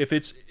still, if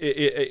it's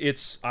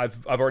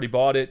I've already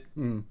bought it.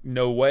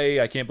 No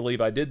way, I can't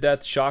believe I did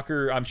that.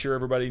 Shocker. I'm sure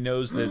everybody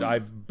knows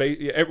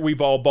that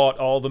we've all bought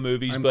all the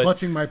movies. I'm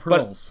clutching my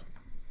pearls.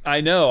 I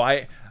know.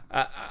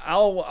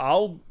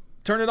 I'll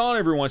turn it on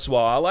every once in a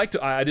while. It's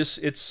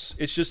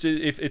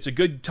a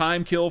good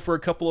time kill for a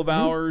couple of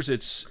hours.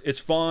 It's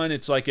fun.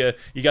 It's like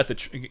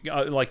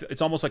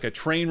it's almost like a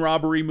train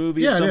robbery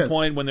movie at some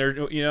point when they're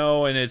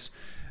and it's.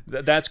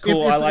 That's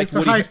cool. I like it's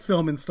a heist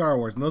film in Star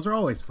Wars, and those are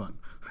always fun.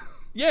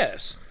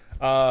 Yes.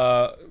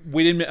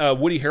 We didn't.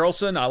 Woody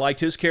Harrelson. I liked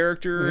his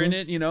character in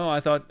it. You know, I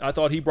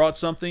thought he brought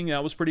something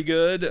that was pretty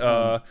good.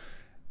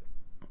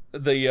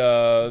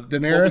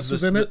 Daenerys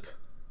was in it.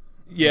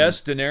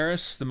 Yes,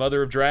 Daenerys, the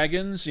mother of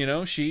dragons. You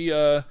know, she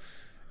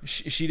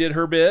did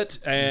her bit,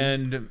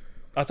 and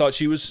I thought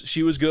she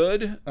was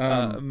good.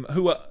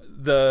 The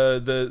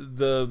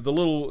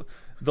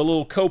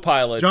little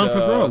co-pilot, John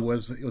Favreau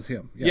was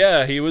him.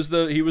 Yeah, he was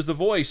the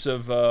voice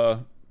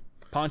of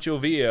Pancho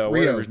Villa,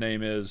 whatever his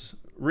name is.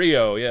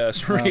 Rio,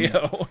 yes,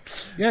 Rio.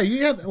 Yeah,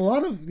 you had a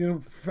lot of,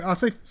 I'll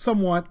say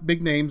somewhat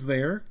big names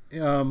there,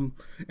 and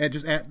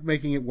just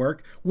making it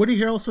work. Woody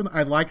Harrelson,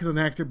 I like as an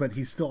actor, but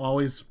he's still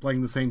always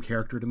playing the same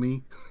character to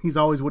me. He's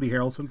always Woody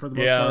Harrelson for the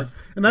most part,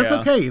 and that's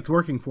okay. It's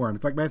working for him.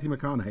 It's like Matthew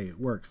McConaughey.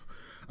 It works.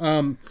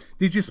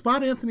 Did you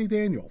spot Anthony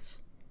Daniels?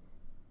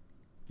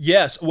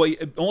 Yes, well,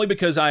 only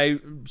because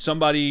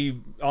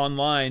somebody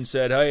online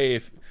said,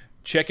 "Hey,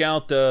 check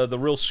out the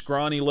real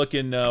scrawny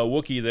looking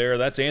Wookiee there.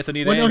 That's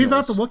Anthony Daniels." Well, no, he's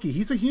not the Wookiee.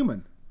 He's a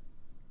human.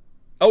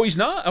 Oh, he's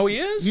not? Oh, he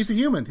is? He's a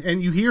human.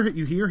 And you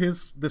hear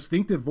his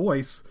distinctive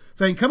voice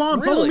saying, "Come on,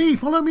 really?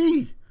 follow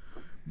me."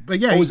 But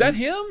yeah. Was that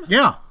him?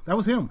 Yeah, that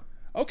was him.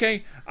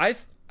 Okay. I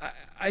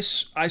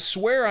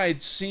swear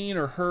I'd seen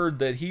or heard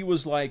that he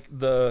was like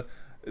the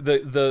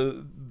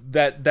whatever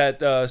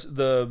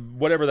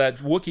that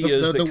Wookiee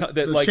is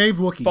that like shaved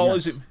Wookiee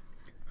follows him.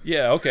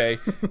 Yeah, okay.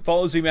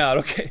 Follows him out.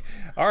 Okay.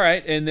 All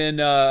right. And then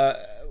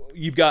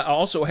you've got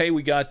also,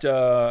 we got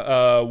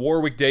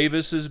Warwick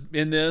Davis is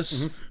in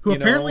this. Who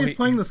apparently is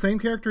playing the same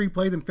character he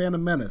played in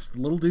Phantom Menace, the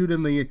little dude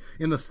in the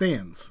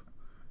stands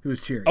who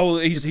was cheering. Oh,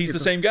 he's the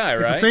same guy,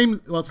 right? It's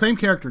the same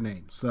character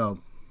name. So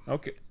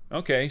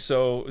Okay.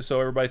 So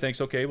everybody thinks,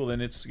 okay, well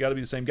then it's got to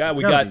be the same guy.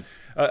 We got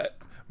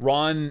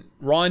Ron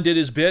did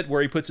his bit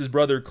where he puts his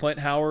brother Clint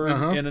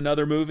Howard in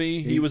another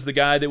movie. He was the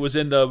guy that was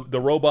in the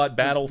robot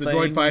battle thing. The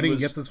droid fighting,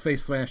 gets his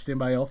face smashed in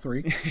by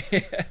L3.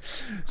 Yeah.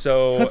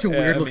 So such a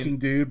weird looking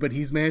dude, but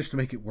he's managed to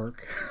make it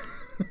work.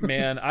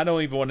 Man, I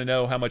don't even want to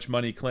know how much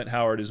money Clint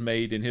Howard has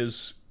made in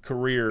his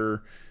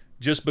career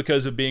just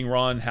because of being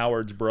Ron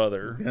Howard's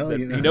brother.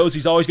 He knows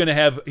he's always going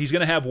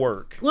to have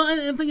work. Well, and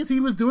the thing is, he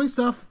was doing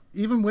stuff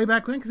even way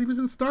back when because he was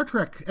in Star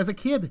Trek as a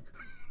kid.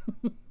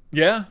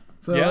 Yeah.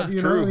 So,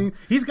 true. I mean,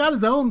 he's got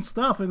his own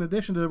stuff in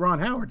addition to Ron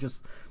Howard.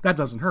 Just that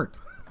doesn't hurt.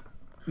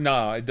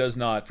 No, it does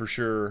not, for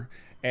sure.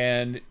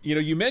 And,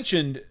 you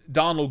mentioned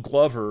Donald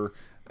Glover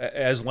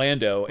as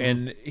Lando,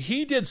 and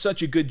he did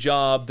such a good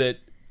job that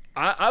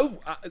I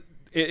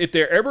if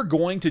they're ever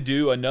going to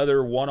do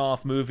another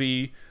one-off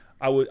movie,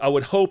 I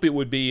would hope it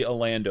would be a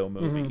Lando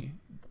movie.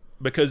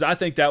 Because I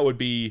think that would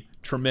be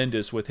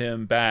tremendous with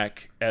him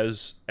back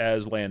as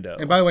Lando.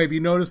 And by the way, have you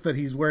noticed that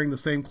he's wearing the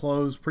same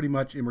clothes pretty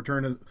much in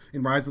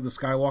Rise of the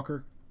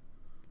Skywalker?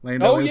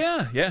 Lando is.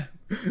 Yeah.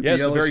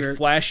 Yes, the very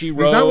flashy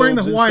robes. He's not wearing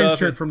the Hawaiian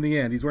shirt from the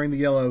end. He's wearing the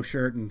yellow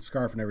shirt and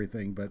scarf and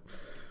everything. But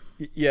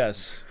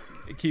yes,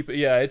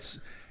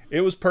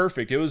 it was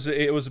perfect. It was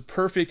a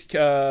perfect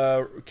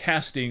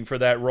casting for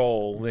that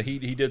role.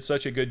 He did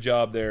such a good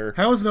job there.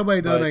 How has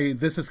nobody done a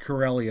This Is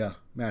Corellia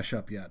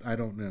mashup yet? I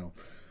don't know.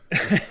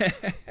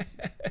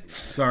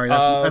 Sorry,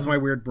 that's my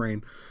weird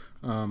brain.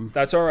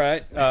 That's all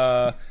right.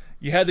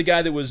 You had the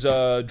guy that was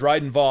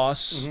Dryden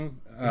Voss.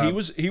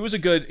 He was a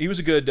good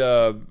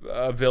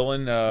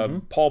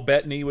villain. Paul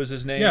Bettany was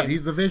his name. Yeah,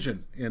 he's the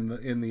Vision in the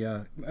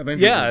Avengers. Yeah,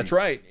 movies. That's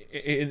right.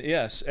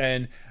 Yes,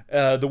 and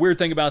the weird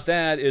thing about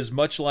that is,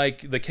 much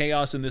like the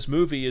chaos in this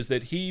movie, is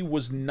that he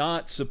was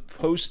not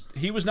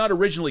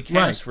originally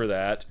cast for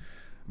that.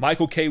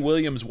 Michael K.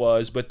 Williams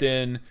was, but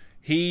then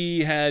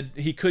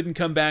he couldn't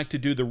come back to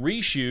do the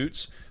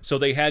reshoots, so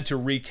they had to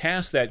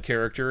recast that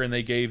character, and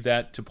they gave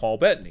that to Paul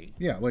Bettany.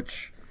 Yeah,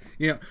 which,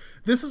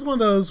 this is one of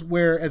those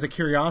where, as a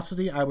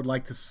curiosity, I would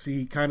like to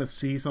see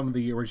some of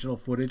the original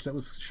footage that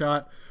was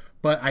shot,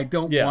 but I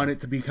don't want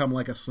it to become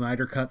like a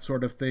Snyder Cut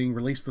sort of thing.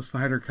 Release the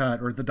Snyder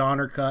Cut or the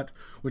Donner Cut,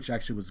 which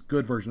actually was a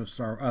good version of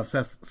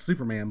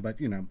Superman, but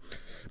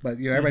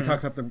everybody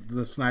talks about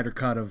the Snyder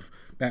Cut of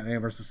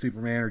Batman versus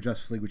Superman or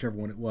Justice League, whichever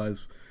one it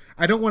was.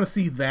 I don't want to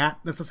see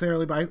that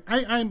necessarily, but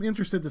I'm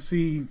interested to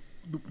see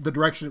the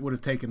direction it would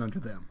have taken under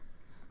them.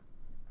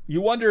 You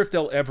wonder if they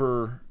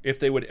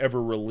would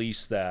ever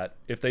release that,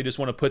 if they just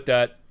want to put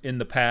that in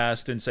the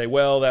past and say,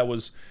 well, that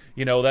was,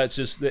 that's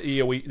just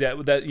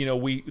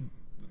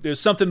there's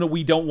something that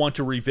we don't want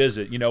to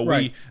revisit.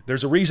 Right.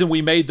 There's a reason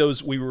we made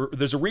those.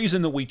 There's a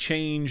reason that we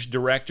changed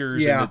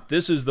directors. Yeah. And that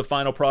this is the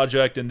final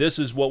project, and this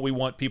is what we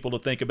want people to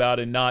think about,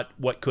 and not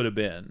what could have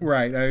been.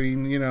 Right. I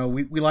mean,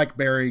 we like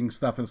burying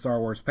stuff in Star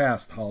Wars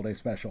past holiday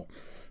special.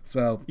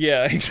 So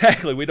yeah,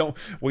 exactly. We don't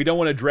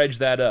want to dredge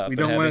that up. We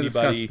don't want to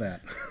discuss that.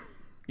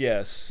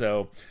 Yes.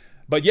 So,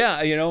 but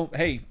yeah,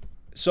 hey,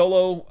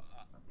 Solo,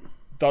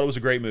 thought it was a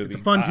great movie. It's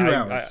a fun 2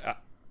 hours.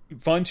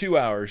 Fun 2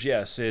 hours,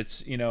 yes.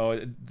 It's,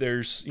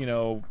 there's,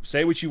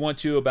 say what you want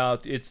to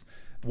about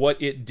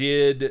what it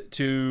did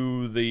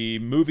to the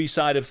movie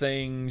side of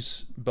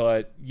things,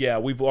 but yeah,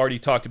 we've already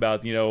talked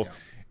about,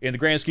 in the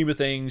grand scheme of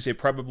things, it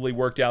probably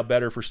worked out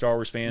better for Star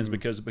Wars fans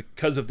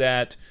because of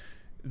that.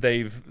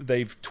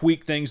 They've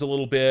tweaked things a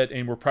little bit,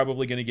 and we're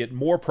probably going to get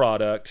more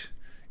product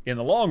in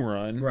the long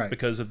run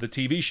because of the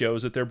TV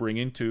shows that they're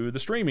bringing to the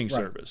streaming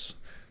service.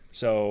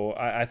 So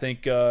I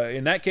think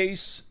in that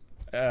case,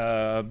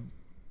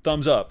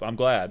 thumbs up. I'm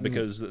glad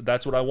because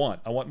that's what I want.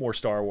 I want more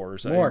Star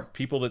Wars. More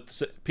people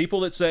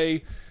that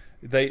say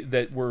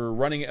that we're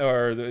running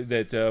or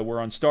that we're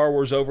on Star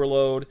Wars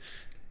overload.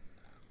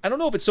 I don't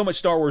know if it's so much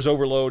Star Wars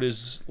overload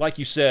as, like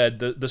you said,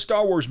 the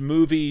Star Wars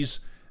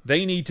movies.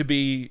 They need to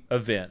be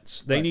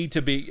events. They need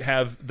to be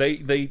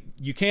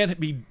you can't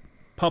be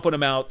pumping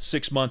them out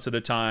 6 months at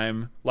a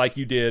time like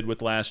you did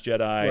with Last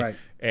Jedi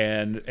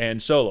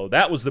and Solo.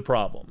 That was the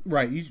problem.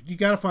 Right. You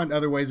got to find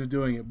other ways of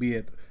doing it, be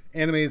it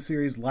animated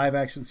series, live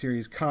action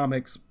series,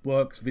 comics,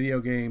 books,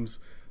 video games.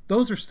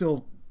 Those are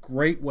still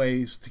great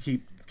ways to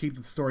keep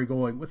the story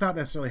going without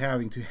necessarily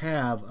having to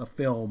have a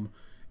film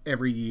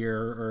every year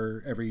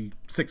or every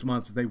 6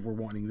 months as they were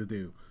wanting to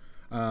do.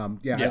 I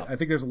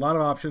think there's a lot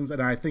of options,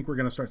 and I think we're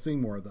going to start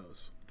seeing more of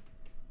those.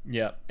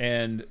 Yeah,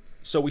 and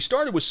so we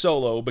started with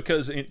Solo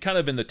because kind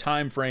of in the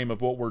time frame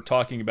of what we're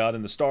talking about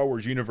in the Star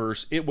Wars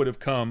universe, it would have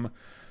come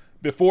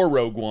before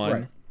Rogue One.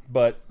 Right.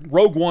 But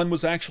Rogue One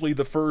was actually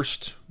the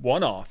first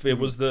one-off. It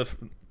was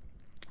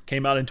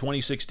came out in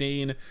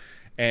 2016,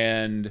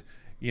 and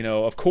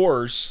of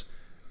course,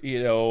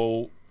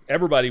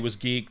 everybody was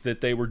geeked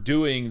that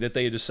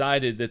they had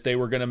decided that they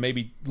were going to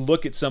maybe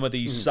look at some of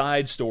these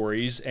side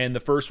stories. And the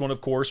first one, of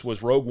course,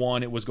 was Rogue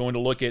One. It was going to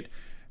look at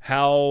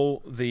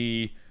how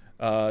the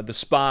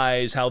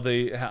spies, how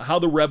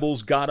the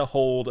rebels got a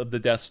hold of the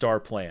Death Star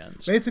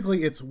plans.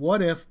 Basically, it's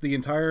what if the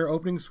entire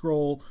opening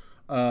scroll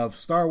of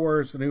Star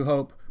Wars: A New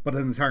Hope, but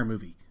an entire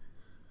movie.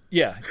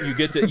 Yeah, you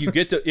get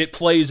to it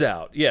plays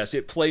out. Yes,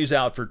 it plays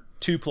out for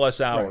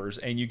 2+ hours,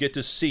 and you get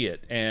to see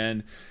it.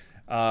 And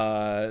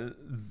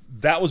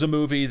that was a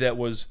movie that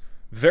was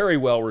very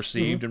well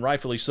received, and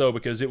rightfully so,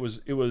 because it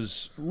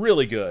was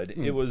really good.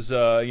 It was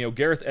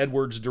Gareth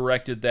Edwards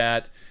directed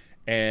that,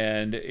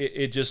 and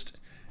it just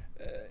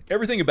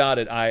everything about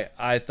it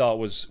I thought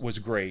was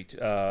great.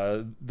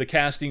 The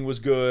casting was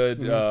good.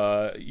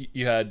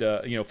 You had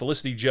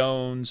Felicity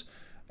Jones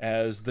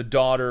as the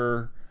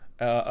daughter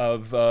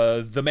of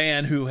the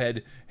man who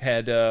had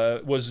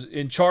was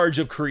in charge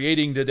of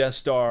creating the Death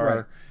Star.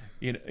 Right.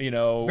 It's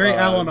very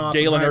Alan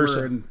Galen Oppenheimer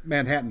Erso. and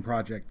Manhattan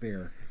Project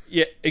there.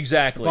 Yeah,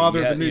 exactly. The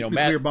father of the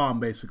nuclear bomb,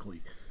 basically.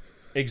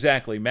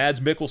 Exactly. Mads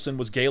Mikkelsen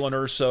was Galen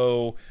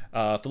Erso.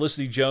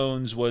 Felicity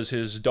Jones was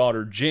his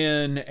daughter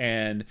Jen,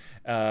 and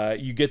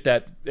you get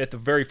that at the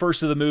very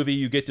first of the movie.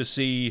 You get to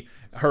see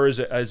her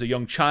as a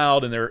young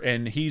child,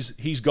 and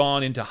he's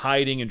gone into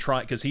hiding and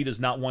trying because he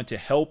does not want to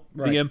help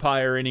the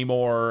Empire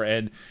anymore.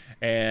 And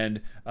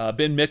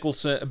Ben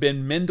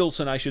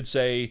Mendelsohn, I should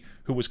say,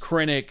 who was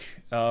Krennic,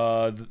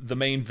 the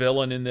main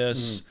villain in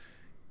this,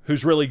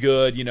 who's really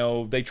good.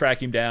 They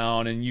track him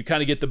down, and you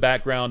kind of get the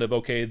background of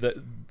where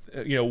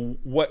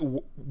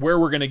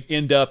we're going to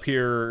end up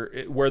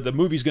here, where the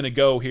movie's going to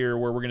go here,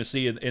 where we're going to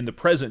see it in the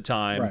present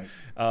time.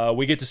 Right.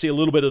 We get to see a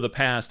little bit of the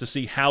past to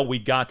see how we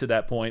got to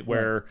that point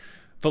where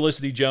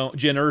Felicity Jen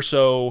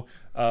Erso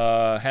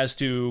has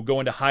to go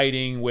into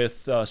hiding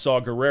with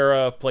Saw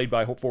Gerrera, played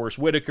by Forrest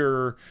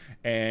Whitaker,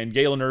 and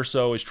Galen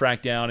Erso is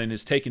tracked down and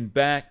is taken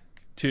back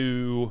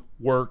to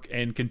work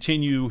and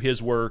continue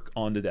his work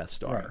on the Death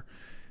Star. Right.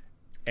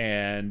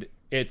 And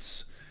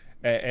it's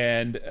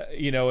and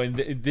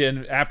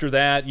then after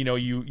that,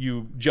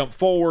 you jump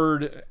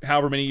forward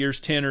however many years,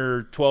 10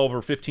 or 12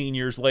 or 15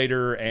 years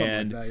later,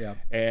 and like that,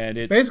 and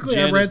it's basically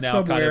Jen I read is now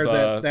somewhere kind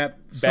of that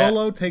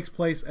Solo takes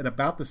place at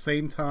about the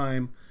same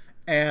time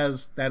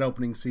as that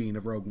opening scene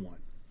of Rogue One,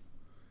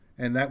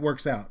 and that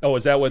works out. Oh,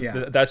 is that what?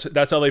 Yeah.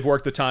 That's how they've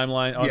worked the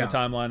timeline on the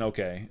timeline.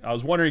 Okay, I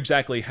was wondering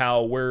exactly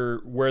how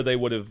where they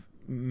would have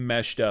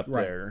meshed up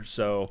there.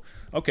 So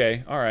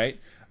okay, all right.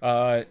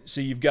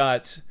 So you've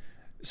got.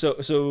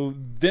 So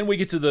then we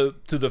get to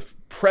the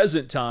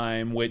present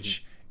time,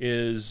 which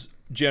is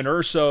Jen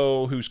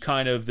Erso, who's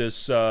kind of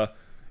this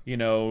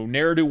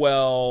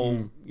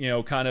ne'er-do-well,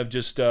 kind of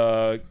just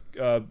kind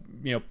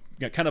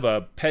of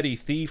a petty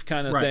thief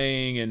kind of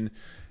thing, and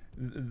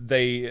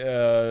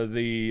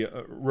the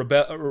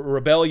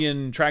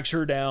rebellion tracks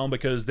her down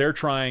because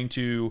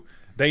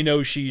they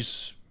know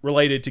she's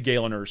related to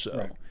Galen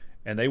Erso,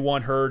 and they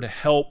want her to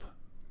help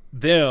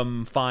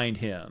them find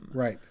him.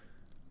 Right.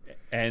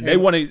 And they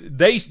want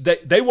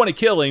to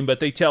kill him, but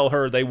they tell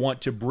her they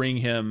want to bring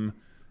him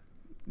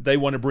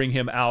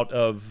out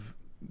of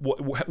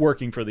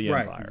working for the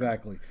Empire. Right,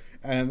 exactly.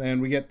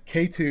 And we get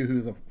K2,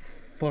 who's a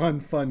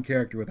fun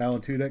character with Alan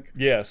Tudyk.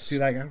 Yes.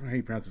 Tudyk, I don't know how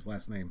you pronounce his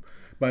last name,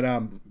 but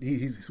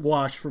he's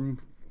Wash from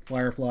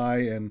Firefly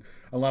and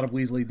a lot of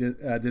Weasley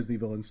Disney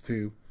villains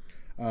too.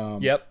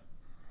 Yep.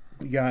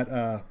 We got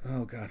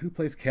who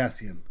plays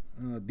Cassian?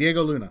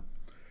 Diego Luna.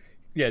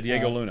 Yeah,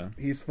 Diego Luna.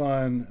 He's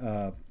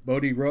fun.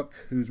 Bodhi Rook,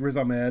 who's Riz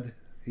Ahmed,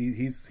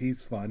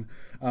 He's fun.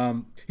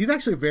 He's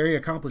actually a very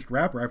accomplished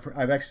rapper.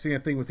 I've actually seen a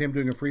thing with him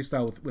doing a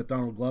freestyle with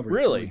Donald Glover.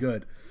 Really? It's really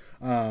good.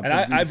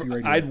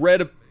 And I'd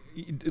read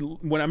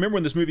when I remember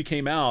when this movie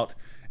came out,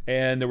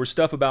 and there was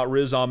stuff about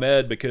Riz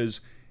Ahmed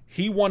because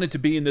he wanted to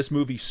be in this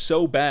movie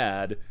so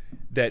bad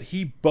that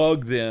he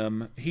bugged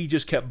them. He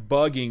just kept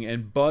bugging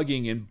and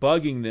bugging and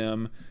bugging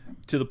them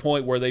to the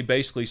point where they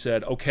basically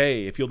said,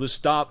 "Okay, if you'll just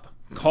stop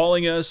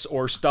calling us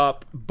or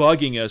stop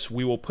bugging us,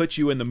 we will put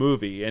you in the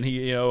movie." And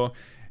he,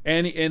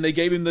 and they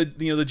gave him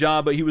the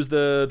job, but he was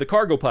the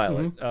cargo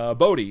pilot,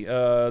 Bodie,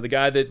 the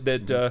guy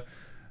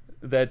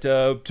that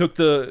took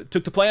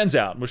the plans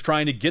out and was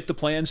trying to get the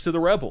plans to the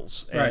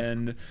rebels, right.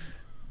 and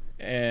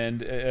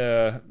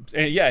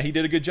yeah, he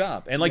did a good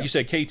job. And like you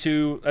said,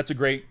 K2, that's a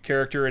great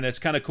character, and it's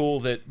kind of cool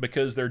that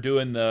because they're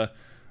doing the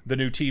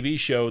new TV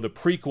show, the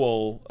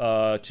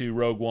prequel to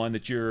Rogue One,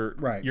 that you're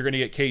going to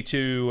get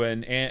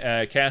K2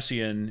 and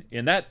Cassian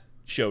in that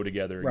show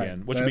together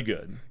again, which would be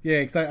good. Yeah,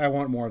 because I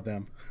want more of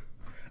them.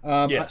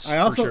 Yes, I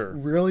also for sure.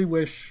 really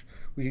wish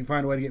we can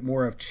find a way to get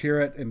more of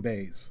Chirrut and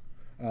Baze.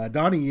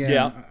 Donnie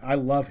Yen, I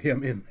love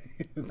him in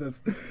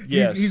this.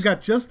 He's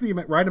got just the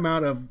right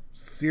amount of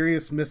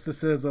serious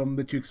mysticism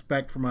that you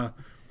expect from a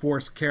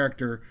Force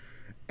character,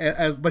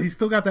 but he's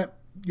still got that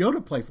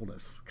Yoda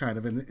playfulness kind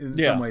of in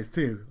some ways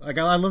too. Like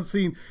I love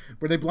seeing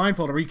where they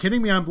blindfold him. Are you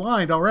kidding me? I'm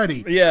blind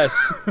already. Yes.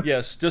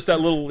 Just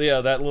that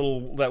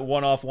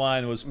one-off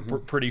line was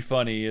pretty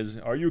funny. Is,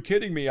 are you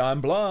kidding me?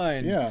 I'm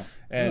blind. Yeah.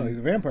 And he's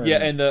a vampire. Yeah,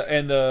 and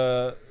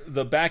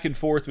the back and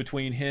forth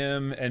between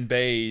him and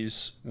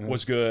Baze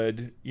was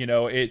good.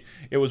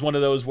 It was one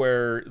of those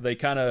where they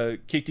kind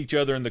of kicked each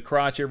other in the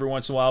crotch every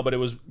once in a while, but it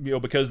was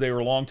because they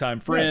were longtime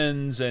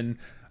friends, and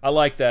I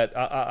like that.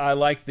 I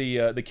like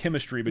the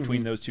chemistry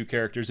between those two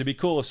characters. It'd be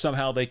cool if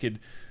somehow they could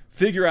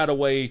figure out a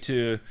way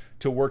to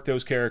work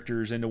those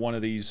characters into one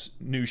of these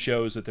new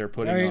shows that they're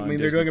putting on. I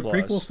mean, they're doing a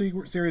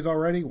prequel series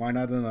already. Why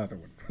not another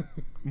one?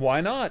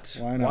 Why not?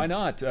 Why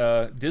not?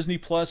 Disney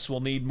Plus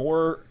will need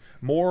more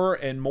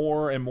and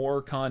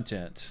more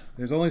content.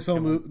 There's only so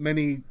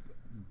many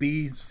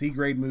B, C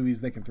grade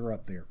movies they can throw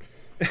up there.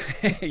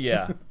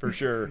 Yeah, for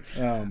sure.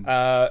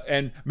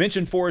 And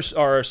mention Saw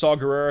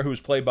Gerrera, who's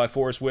played by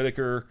Forrest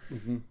Whitaker.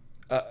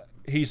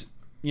 He's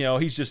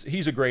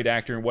a great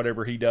actor in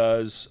whatever he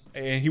does,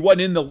 and he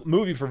wasn't in the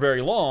movie for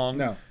very long.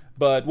 No.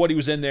 But what he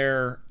was in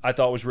there, I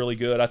thought was really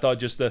good. I thought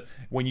just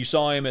when you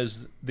saw him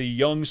as the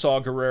young Saw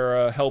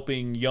Gerrera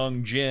helping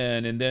young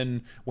Jen, and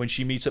then when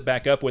she meets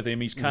back up with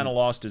him, he's kind of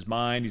lost his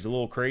mind. He's a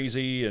little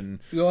crazy, and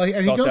he goes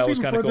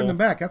even further than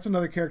back. That's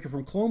another character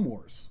from Clone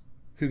Wars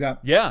who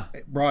got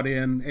brought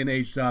in and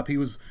aged up. He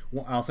was,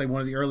 I'll say, one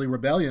of the early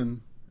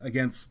rebellion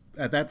against,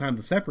 at that time,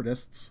 the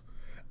Separatists.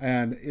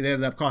 And it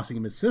ended up costing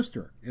him his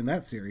sister in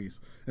that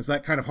series. And so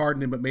that kind of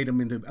hardened him, but made him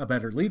into a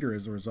better leader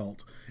as a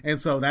result. And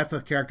so that's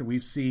a character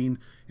we've seen.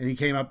 And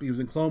he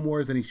was in Clone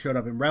Wars, and he showed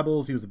up in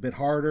Rebels. He was a bit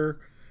harder.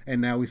 And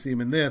now we see him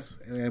in this,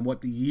 and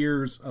what the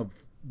years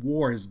of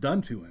war has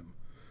done to him.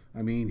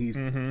 I mean, he's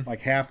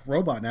like half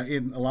robot. Now,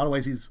 in a lot of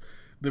ways, he's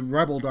the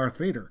rebel Darth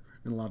Vader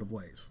in a lot of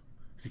ways.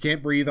 He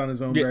can't breathe on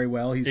his own very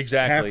well. He's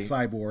half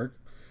cyborg.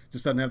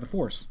 Just doesn't have the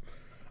Force.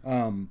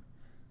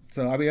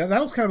 So, I mean, that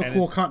was kind of a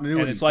cool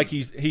continuity. And it's like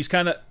he's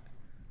kind of...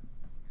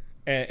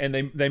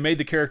 And they made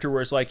the character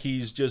where it's like he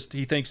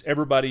thinks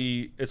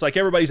everybody... It's like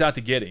everybody's out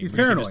to get him. He's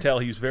paranoid. You can just tell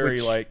he's very,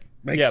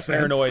 makes sense.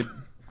 Paranoid.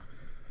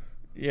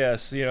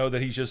 Yes,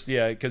 that he's just...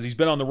 Yeah, because he's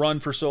been on the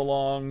run for so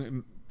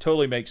long.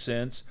 Totally makes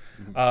sense.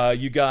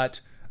 You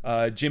got...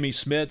 Jimmy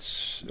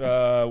Smits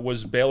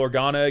was Bail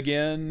Organa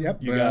again. Yep.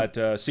 You got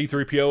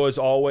C-3PO as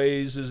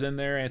always is in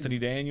there. Anthony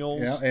Daniels.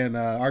 Yeah, and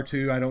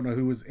R2. I don't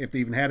know if they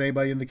even had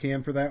anybody in the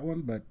can for that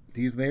one, but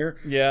he's there.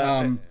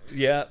 Yeah.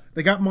 Yeah.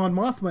 They got Mon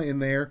Mothma in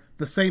there,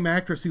 the same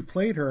actress who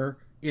played her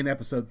in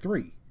Episode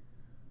 3.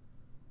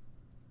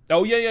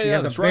 Oh yeah. She has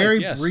a that's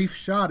very right. brief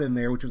shot in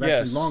there, which was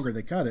actually longer.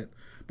 They cut it,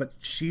 but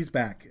she's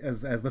back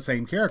as the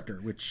same character,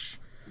 which.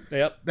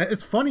 Yep.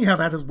 It's funny how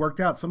that has worked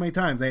out so many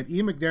times. They had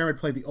Ian McDiarmid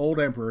play the old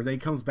Emperor. Then he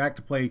comes back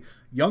to play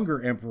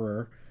younger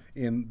Emperor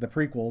in the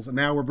prequels. And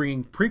now we're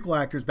bringing prequel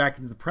actors back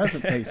into the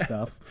present day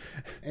stuff.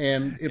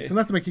 And it's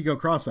enough to make you go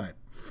cross-eyed.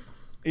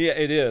 Yeah,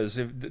 it is.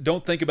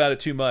 Don't think about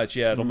it too much.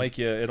 Yeah, it'll make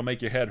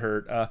your head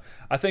hurt.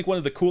 I think one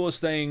of the coolest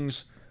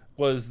things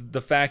was the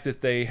fact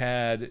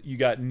that you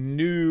got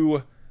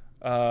new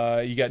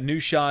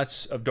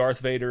shots of Darth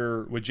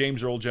Vader with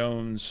James Earl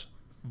Jones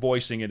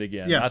voicing it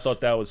again. Yes. I thought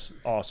that was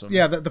awesome.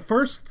 Yeah, the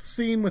first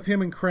scene with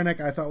him and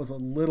Krennic I thought was a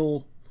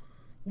little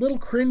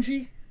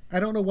cringy. I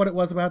don't know what it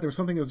was about. There was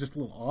something that was just a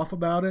little off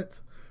about it.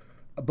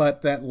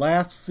 But that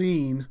last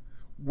scene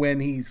when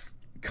he's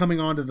coming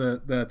onto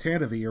the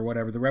Tantive or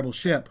whatever, the rebel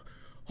ship,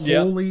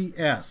 holy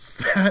S.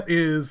 That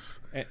is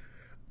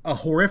a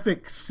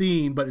horrific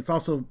scene, but it's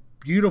also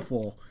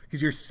beautiful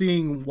because you're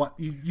seeing what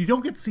you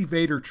don't get to see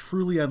Vader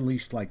truly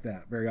unleashed like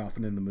that very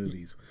often in the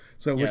movies.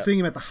 So we're seeing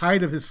him at the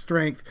height of his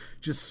strength,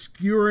 just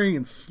skewering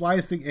and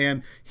slicing,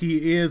 and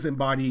he is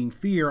embodying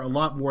fear a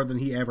lot more than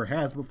he ever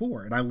has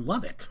before, and I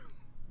love it.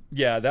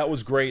 Yeah, that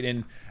was great,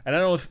 and I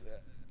don't know if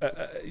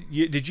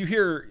did you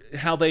hear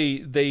how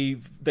they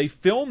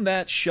filmed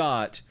that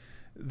shot?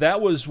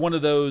 That was one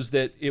of those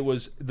that it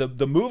was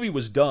the movie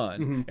was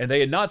done, and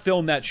they had not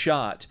filmed that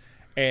shot,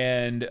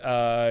 and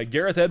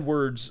Gareth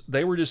Edwards,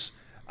 they were just,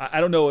 I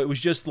don't know, it was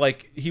just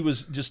like he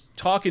was just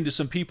talking to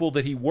some people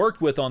that he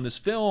worked with on this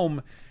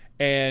film,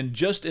 and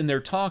just in their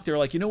talk they're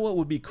like, you know what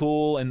would be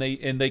cool, and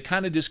they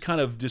kind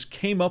of just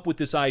came up with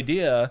this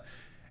idea,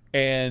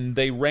 and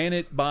they ran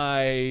it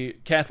by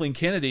Kathleen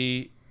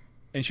Kennedy,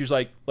 and she was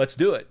like, let's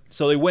do it.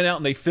 So they went out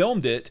and they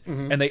filmed it,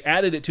 and they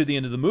added it to the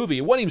end of the movie.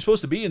 It wasn't even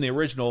supposed to be in the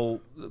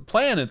original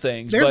plan and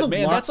things. But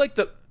man, that's like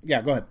the...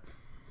 Yeah, go ahead.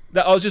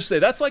 I was just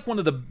saying, that's like one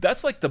of the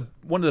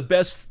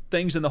best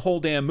things in the whole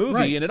damn movie,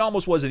 right. And it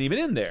almost wasn't even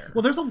in there.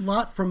 Well, there's a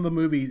lot from the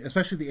movie,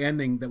 especially the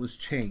ending, that was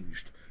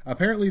changed.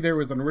 Apparently there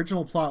was an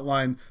original plot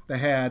line that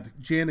had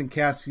Jin and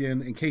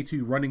Cassian and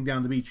K2 running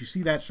down the beach. You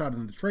see that shot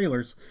in the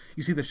trailers.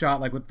 You see the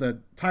shot like with the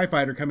TIE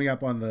fighter coming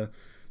up on the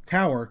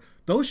tower.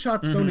 Those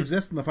shots don't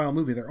exist in the final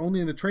movie. They're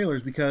only in the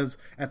trailers because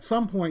at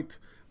some point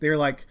they're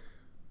like,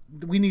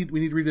 we need to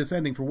read this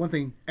ending. For one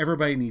thing,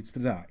 everybody needs to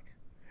die.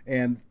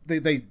 And they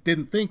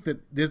didn't think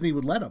that Disney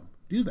would let them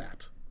do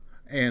that.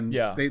 And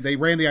they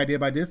ran the idea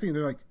by Disney, and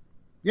they're like,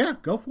 yeah,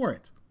 go for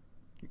it.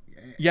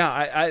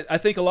 Yeah, I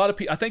think a lot of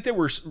people, I think they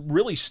were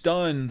really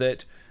stunned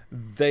that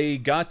they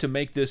got to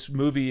make this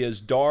movie as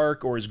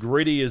dark or as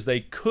gritty as they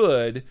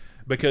could,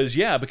 because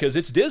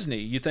it's Disney.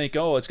 You think,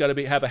 oh, it's got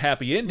to have a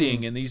happy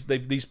ending, and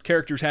these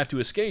characters have to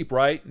escape,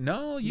 right?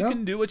 No, you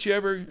can do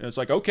whatever. It's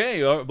like,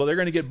 okay, well, they're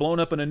going to get blown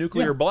up in a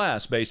nuclear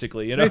blast,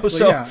 basically. You know,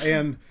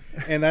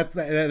 and that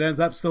ends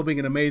up still being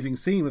an amazing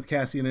scene with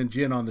Cassian and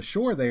Jin on the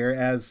shore there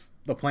as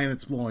the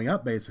planet's blowing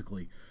up,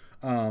 basically.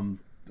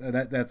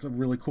 That's a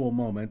really cool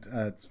moment.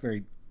 It's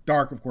very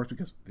dark, of course,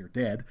 because they're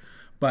dead.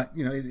 But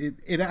you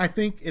know, I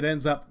think it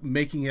ends up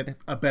making it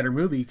a better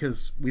movie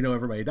because we know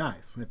everybody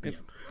dies at the end.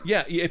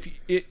 Yeah,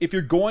 if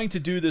you're going to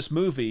do this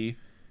movie,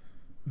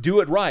 do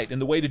it right, and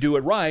the way to do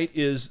it right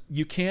is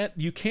you can't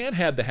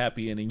have the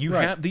happy ending.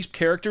 These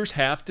characters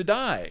have to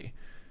die.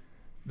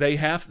 They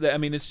have to, I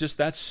mean, it's just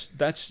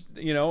that's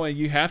you know, and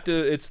you have to.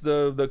 It's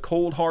the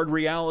cold hard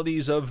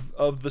realities of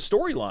the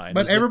storyline.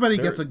 But everybody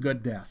gets a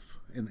good death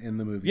in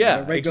the movie. Yeah,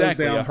 everybody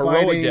exactly. goes down A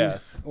heroic fighting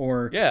death,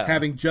 or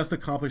having just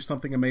accomplished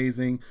something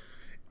amazing.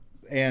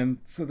 And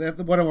so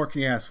what more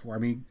can you ask for? I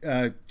mean,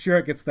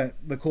 Chirrut gets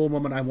the cool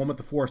moment, I'm one with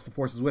the Force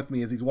is with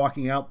me, as he's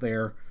walking out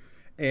there.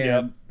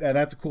 And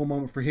that's a cool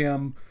moment for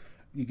him.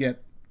 You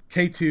get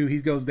K2, he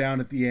goes down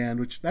at the end,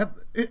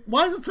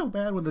 why is it so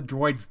bad when the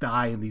droids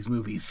die in these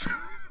movies?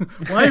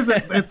 Why is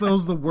it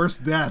those the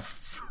worst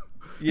deaths?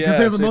 Because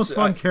they're the most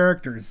fun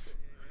characters.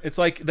 It's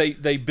like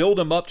they build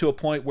them up to a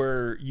point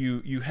where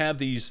you have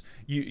these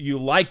you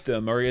like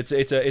them, or it's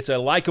a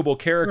likable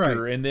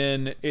character, right. And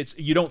then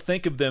you don't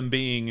think of them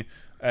being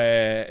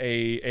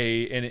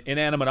an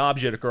inanimate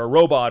object or a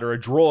robot or a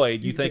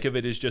droid. You think of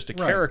it as just a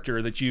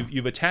character that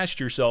you've attached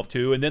yourself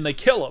to, and then they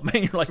kill them,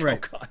 and you're like, oh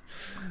god,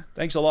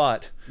 thanks a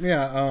lot.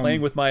 Yeah,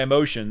 playing with my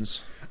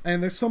emotions.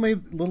 And there's so many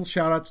little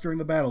shout outs during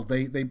the battle.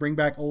 They bring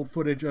back old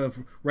footage of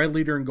Red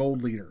Leader and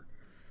Gold Leader.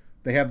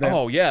 They have that.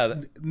 Oh yeah,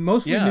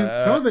 mostly new,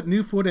 some of it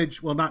new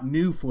footage. Well, not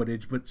new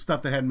footage, but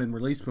stuff that hadn't been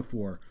released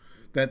before.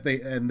 That they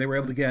were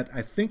able to get.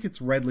 I think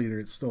it's Red Leader.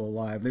 It's still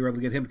alive. They were able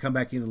to get him to come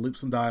back in and loop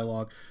some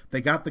dialogue.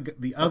 They got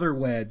the other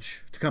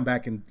Wedge to come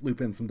back and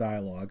loop in some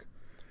dialogue.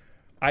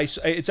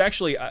 It's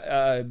actually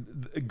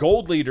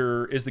Gold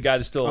Leader is the guy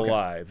that's still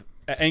alive.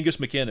 Angus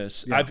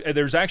McInnes. Yeah.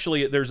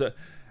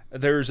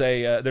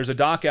 There's a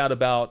doc out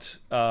about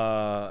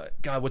God,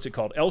 what's it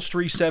called?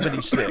 Elstree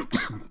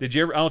 76. Did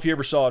you ever? I don't know if you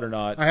ever saw it or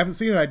not. I haven't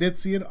seen it. I did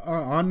see it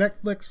on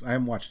Netflix. I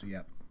haven't watched it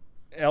yet.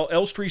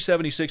 Elstree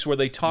 76, where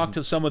they talk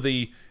to some of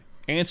the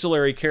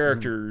ancillary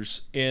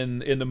characters in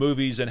the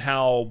movies and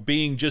how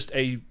being just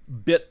a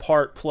bit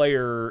part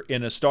player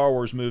in a Star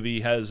Wars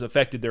movie has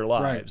affected their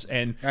lives. Right.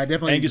 And I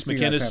definitely Angus McInnes.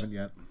 McInnes. I haven't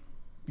yet.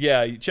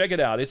 Yeah, check it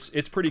out.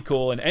 It's pretty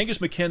cool. And Angus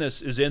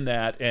McInnes is in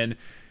that, and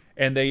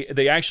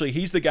they actually,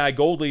 he's the guy,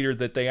 Gold Leader,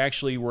 that they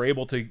actually were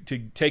able to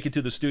take it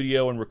to the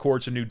studio and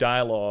record some new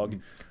dialogue.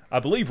 I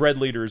believe Red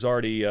Leader is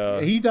already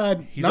he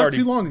died not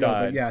too long ago,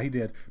 but yeah, he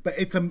did. But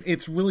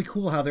it's really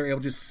cool how they're able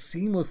to just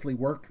seamlessly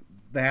work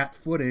that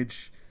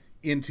footage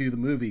into the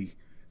movie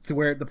to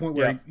where at the point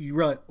where you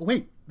realize,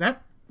 wait,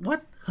 that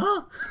what?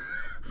 Huh?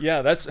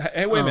 Yeah, that's.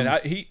 Hey, wait a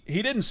minute.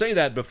 He didn't say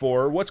that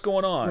before. What's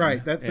going on?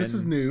 Right. This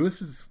is new.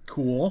 This is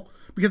cool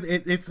because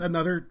it's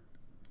another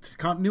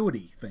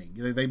continuity thing.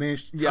 They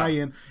managed to tie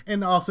in,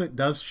 and also it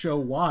does show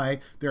why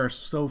there are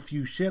so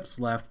few ships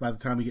left by the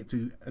time we get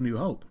to A New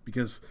Hope,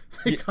 because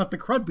they got the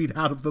crud beat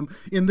out of them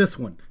in this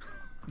one.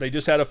 They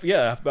just had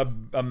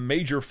a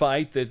major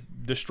fight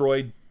that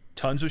destroyed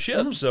tons of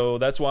ships, so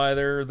that's why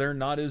they're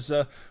not as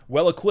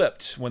well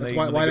equipped when they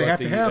have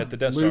to have the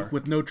Death Luke Star.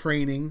 with no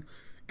training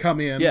come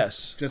in.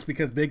 Yes, just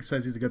because Biggs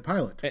says he's a good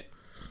pilot.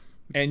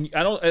 And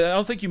I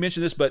don't think you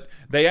mentioned this, but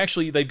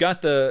they've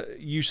got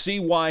you see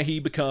why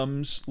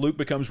Luke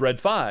becomes Red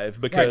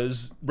 5,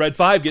 because Red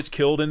 5 gets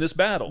killed in this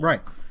battle.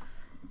 Right.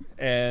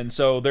 And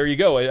so there you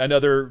go,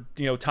 another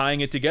tying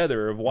it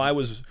together of why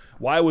was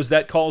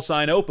that call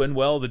sign open?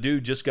 Well, the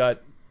dude just got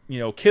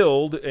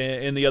killed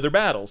in the other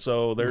battle,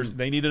 so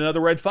they need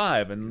another Red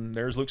 5, and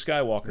there's Luke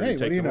Skywalker to Hey,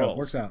 take what do you the know? roles.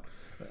 Works out.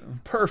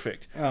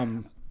 Perfect.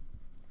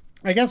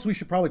 I guess we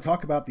should probably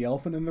talk about the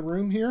elephant in the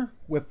room here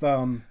with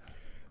the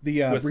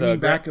bringing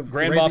back of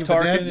Grand Raising Moff of the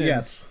Dead. Tarkin.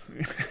 Yes,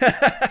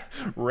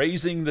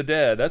 Raising the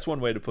Dead. That's one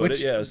way to put it.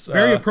 Yes,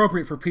 very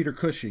appropriate for Peter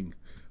Cushing,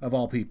 of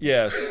all people.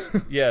 Yes,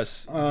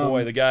 yes.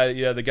 Boy, the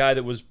guy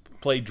that was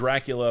played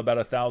Dracula about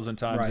 1,000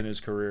 times in his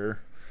career.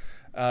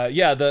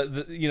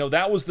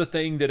 That was the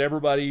thing that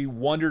everybody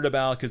wondered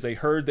about, because they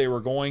heard they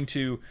were going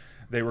to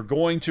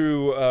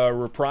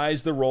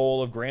reprise the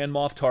role of Grand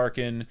Moff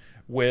Tarkin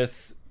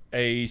with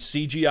a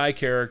CGI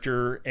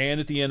character, and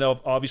at the end of,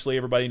 obviously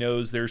everybody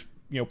knows there's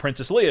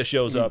Princess Leia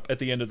shows up at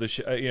the end of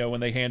the when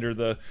they hand her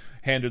the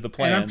plans.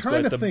 And I'm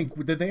trying to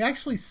think, did they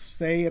actually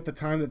say at the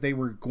time that they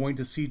were going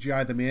to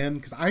CGI them in?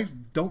 Because I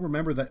don't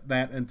remember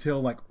that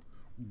until like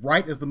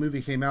right as the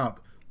movie came out.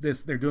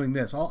 They're doing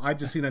this. I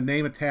just seen a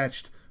name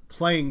attached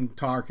playing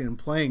Tarkin and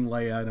playing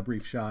Leia in a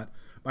brief shot.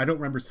 I don't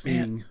remember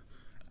seeing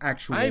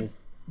actual.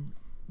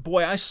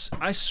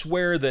 I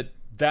swear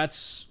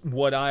that's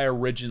what I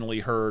originally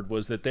heard,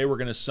 was that they were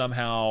going to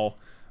somehow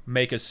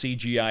make a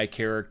CGI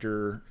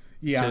character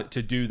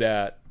to do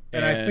that.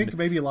 And I think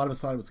maybe a lot of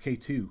us thought it was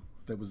K2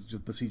 that was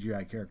just the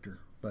CGI character.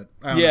 But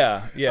I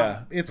don't know.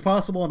 It's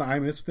possible, and I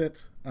missed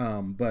it.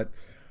 But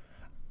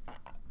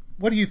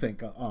what do you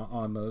think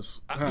on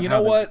those? You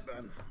know what?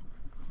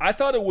 I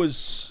thought it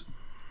was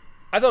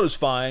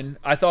fine.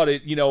 I thought I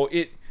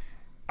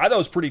thought it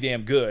was pretty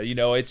damn good.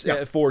 It's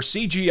for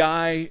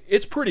CGI,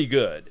 it's pretty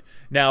good.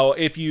 Now,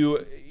 if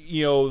you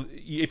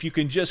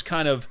can just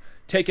kind of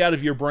take out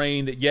of your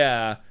brain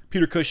that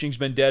Peter Cushing's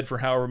been dead for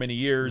however many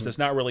years, that's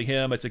not really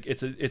him. It's a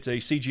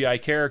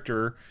CGI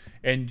character,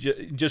 and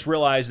just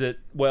realize that,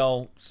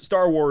 well,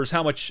 Star Wars,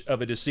 how much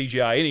of it is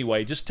CGI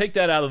anyway? Just take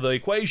that out of the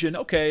equation.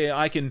 Okay,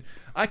 I can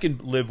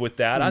live with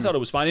that. I thought it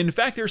was fine. And in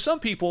fact, there's some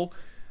people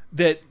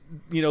that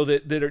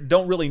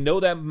don't really know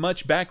that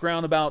much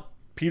background about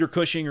Peter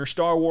Cushing or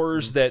Star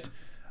Wars, that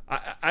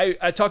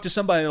I talked to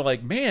somebody and they're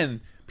like, man,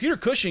 Peter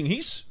Cushing,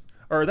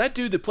 that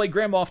dude that played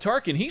Grand Moff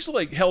Tarkin, he's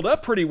like held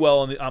up pretty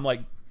well. And I'm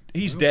like,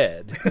 he's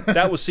dead.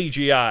 That was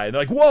CGI. And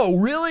they're like, whoa,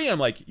 really? I'm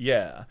like,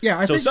 yeah. Yeah,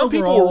 I think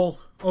overall,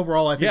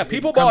 I think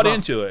people bought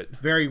into it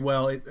very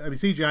well.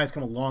 CGI has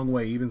come a long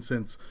way, even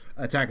since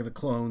Attack of the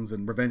Clones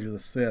and Revenge of the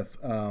Sith.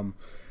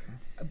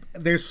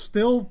 There's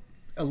still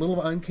a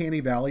little uncanny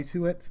valley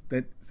to it,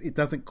 that it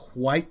doesn't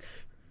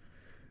quite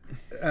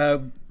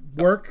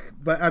work,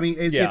 but I mean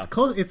it's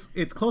close.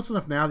 It's close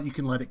enough now that you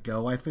can let it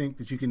go. I think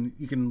that you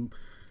can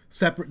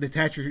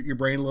detach your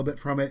brain a little bit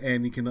from it,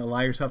 and you can allow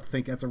yourself to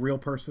think that's a real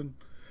person.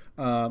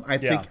 I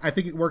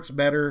think it works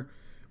better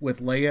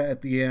with Leia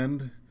at the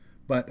end,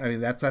 but I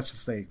mean that's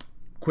just a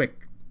quick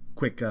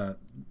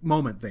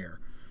moment there.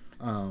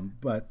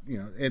 But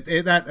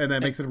that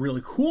makes it a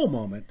really cool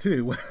moment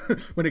too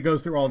when it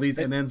goes through all these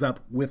and ends up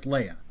with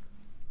Leia.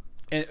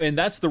 And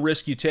that's the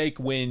risk you take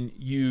when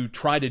you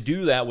try to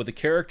do that with a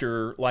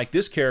character like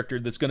this character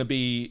that's going to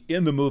be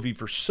in the movie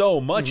for so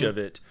much of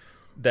it,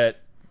 that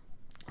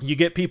you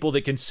get people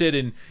that can sit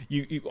and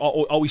you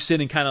always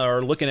sit and kind of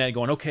are looking at it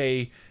going,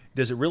 okay,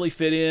 does it really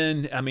fit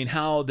in? I mean,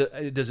 how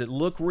does it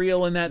look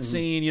real in that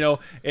scene?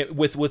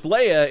 With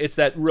Leia, it's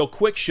that real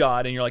quick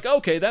shot, and you're like,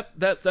 okay,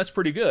 that's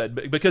pretty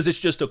good because it's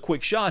just a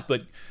quick shot.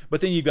 But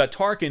then you've got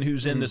Tarkin,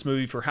 who's in this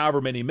movie for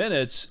however many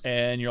minutes,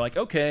 and you're like,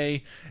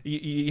 okay,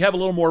 you have a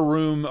little more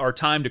room or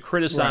time to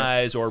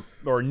criticize or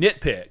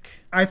nitpick.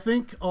 I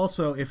think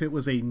also if it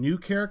was a new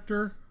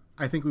character,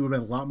 I think we would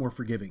have been a lot more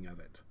forgiving of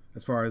it.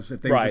 As far as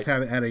if they just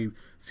had a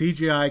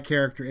CGI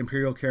character,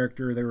 Imperial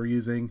character they were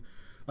using.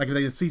 Like if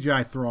they had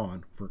CGI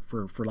Thrawn,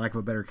 for lack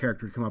of a better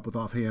character to come up with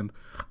offhand,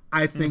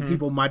 I think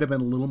people might have been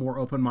a little more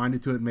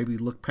open-minded to it and maybe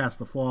look past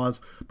the flaws.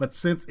 But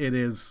since it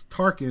is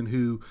Tarkin,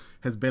 who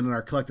has been in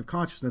our collective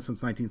consciousness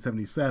since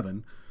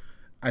 1977,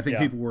 I think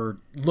people were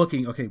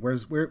looking, okay,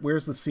 where's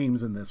the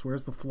seams in this?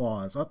 Where's the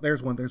flaws? Oh,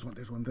 there's one.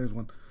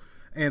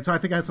 And so I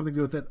think it has something to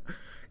do with it.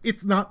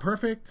 It's not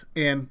perfect,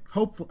 and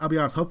I'll be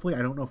honest, hopefully,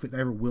 I don't know if it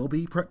ever will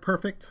be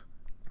perfect.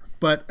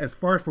 But as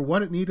far as for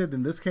what it needed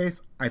in this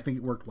case, I think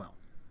it worked well.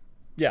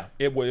 Yeah,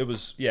 it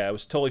was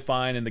totally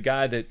fine. And the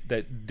guy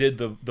that did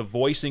the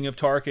voicing of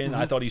Tarkin,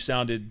 I thought he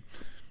sounded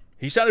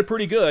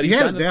pretty good. He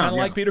sounded kind of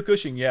like Peter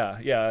Cushing. Yeah,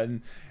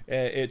 and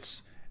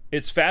it's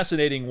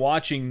fascinating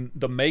watching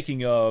the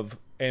making of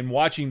and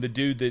watching the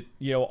dude that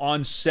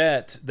on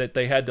set that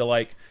they had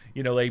to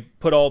they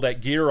put all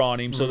that gear on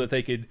him so that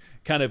they could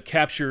kind of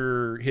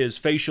capture his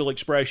facial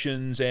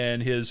expressions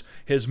and his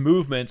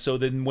movement. So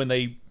then when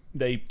they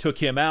took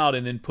him out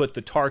and then put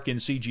the Tarkin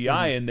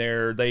CGI in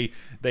there,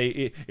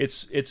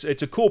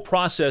 it's a cool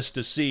process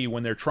to see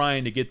when they're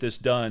trying to get this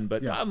done.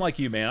 But I'm like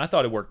you, man. I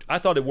thought it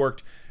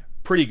worked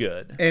pretty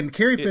good. And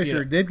Carrie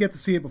Fisher did get to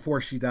see it before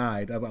she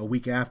died, about a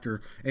week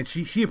after, and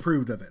she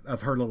approved of it,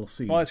 of her little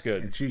scene. Well, that's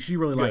good. And she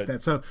really liked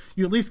that. So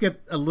you at least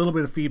get a little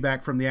bit of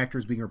feedback from the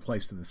actors being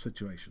replaced in this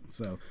situation.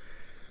 So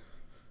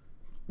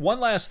one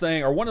of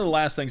the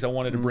last things I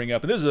wanted to bring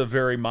up, and this is a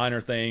very minor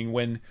thing,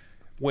 when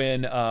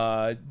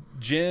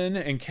Jen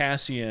and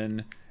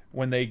Cassian,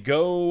 when they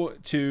go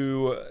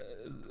to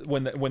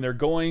when they're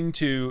going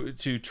to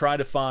try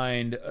to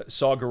find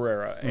Saw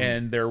Gerrera,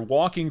 and they're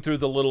walking through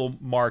the little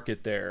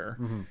market there,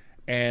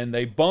 and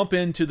they bump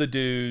into the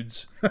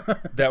dudes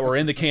that were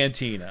in the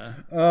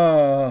cantina.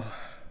 Oh,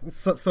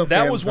 so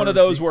that was one of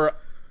those where,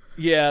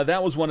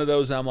 that was one of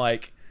those. I'm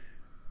like,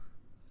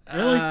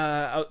 really?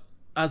 I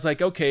was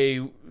like, okay,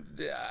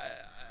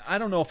 I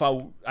don't know if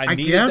I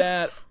needed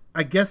that.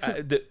 I guess,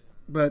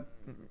 but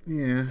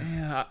yeah.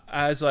 Yeah,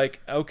 I was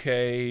like,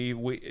 okay,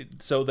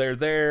 so they're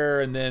there,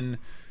 and then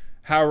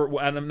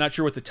I'm not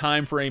sure what the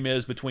time frame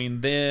is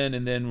between then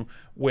and then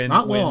when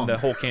the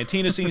whole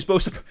cantina scene is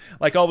supposed to,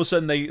 like, all of a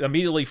sudden they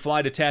immediately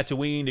fly to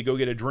Tatooine to go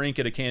get a drink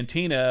at a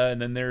cantina,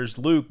 and then there's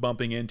Luke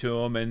bumping into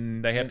them,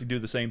 and they have to do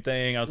the same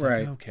thing. I was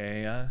like,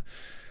 okay,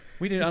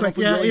 we didn't. I don't know if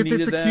we really needed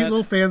that. It's a cute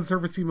little fan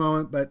servicey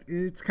moment, but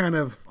it's kind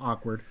of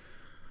awkward.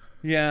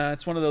 Yeah,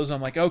 it's one of those. I'm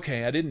like,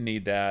 okay, I didn't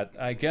need that.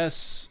 I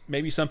guess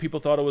maybe some people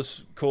thought it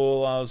was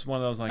cool. I was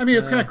one of those like. I mean,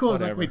 it's kind of cool.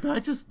 Whatever. I was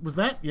like, wait, was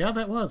that? Yeah,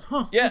 that was.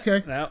 Huh. Yeah.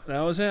 Okay. That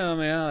was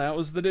him. Yeah, that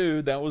was the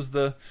dude. That was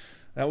the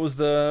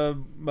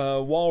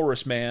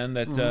walrus man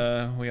that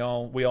we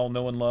all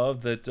know and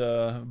love. That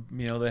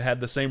they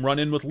had the same run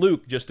in with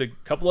Luke just a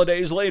couple of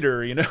days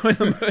later. You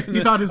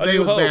thought his day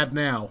was bad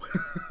now.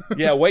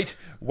 Yeah, wait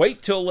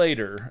till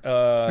later.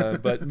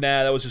 But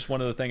that was just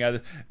one of the things.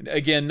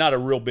 Again, not a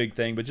real big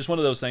thing, but just one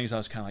of those things. I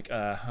was kind of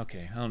like,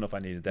 okay, I don't know if I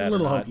needed that. A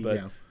little or not,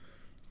 hokey,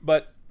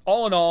 but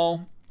all in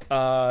all,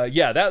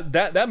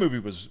 that movie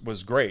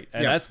was great,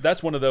 and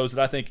that's one of those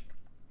that I think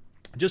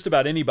just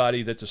about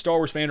anybody that's a Star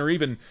Wars fan, or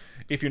even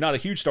if you're not a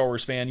huge Star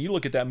Wars fan, you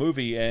look at that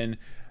movie, and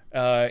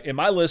in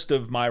my list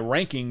of my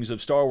rankings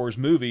of Star Wars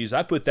movies,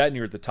 I put that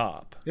near the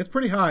top. It's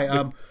pretty high.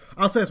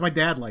 I'll say this, my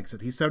dad likes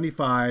it. He's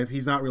 75.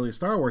 He's not really a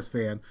Star Wars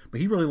fan, but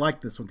he really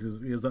liked this one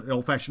because it was an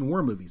old-fashioned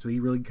war movie, so he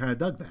really kind of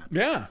dug that.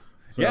 Yeah.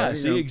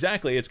 So,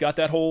 exactly. It's got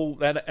that whole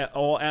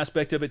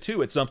aspect of it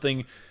too. It's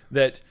something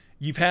that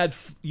you've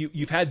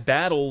had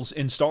battles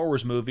in Star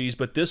Wars movies,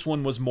 but this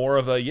one was more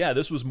of an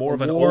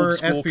old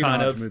school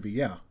kind of movie.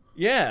 Yeah.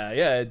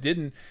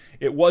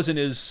 It wasn't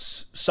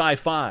as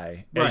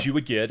sci-fi as you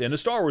would get in a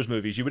Star Wars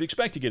movies. You would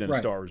expect to get in a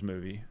Star Wars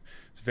movie.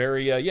 It's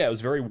very it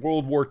was very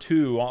World War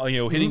II.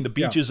 Hitting the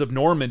beaches of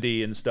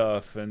Normandy and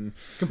stuff, and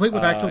complete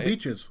with actual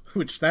beaches,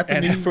 which that's a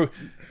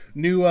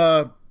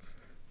new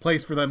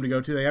place for them to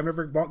go to. They have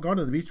never gone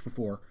to the beach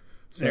before.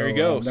 So, there you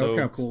go. That was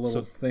kind of cool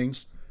little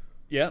things.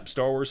 Yeah,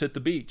 Star Wars hit the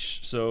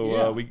beach,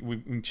 so we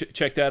can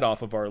check that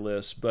off of our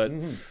list. But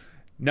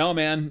no,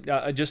 man,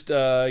 I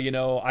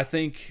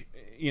think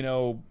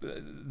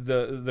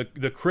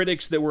the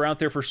critics that were out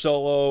there for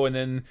Solo, and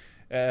then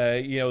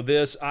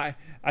this, I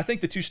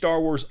think the two Star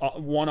Wars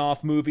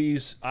one-off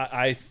movies,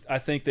 I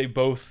think they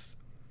both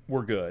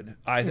were good.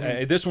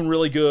 This one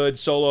really good.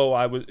 Solo,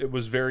 it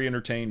was very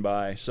entertained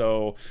by.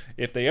 So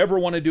if they ever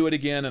want to do it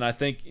again,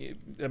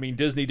 and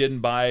Disney didn't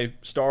buy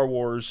Star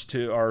Wars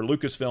or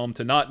Lucasfilm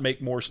to not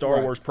make more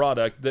Star Wars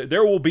product.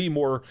 There will be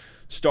more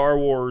Star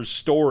Wars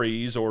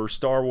stories or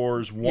Star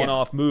Wars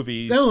one-off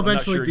movies. They'll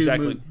eventually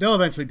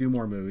do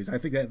more movies. I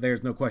think that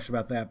there's no question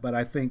about that. But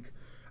I think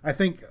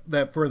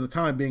that for the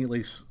time being, at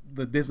least,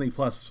 the Disney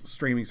Plus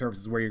streaming service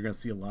is where you're going to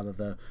see a lot of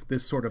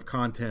this sort of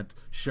content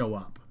show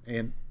up,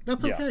 and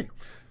that's okay.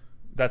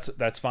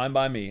 That's fine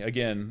by me.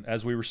 Again,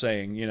 as we were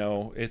saying,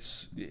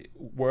 it's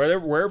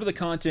wherever the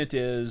content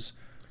is,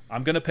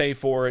 I'm going to pay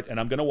for it, and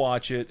I'm going to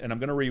watch it, and I'm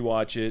going to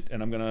rewatch it,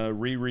 and I'm going to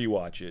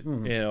rewatch it.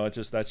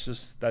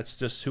 That's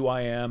just who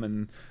I am,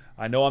 and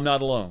I know I'm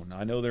not alone.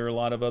 I know there are a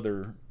lot of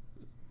other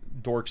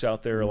dorks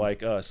out there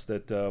like us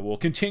that will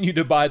continue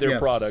to buy their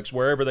products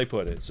wherever they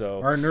put it.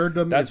 So our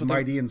nerddom is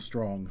mighty and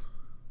strong.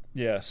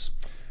 Yes.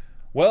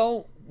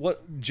 Well,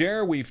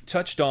 Jer, we've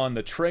touched on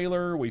the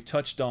trailer, we've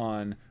touched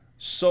on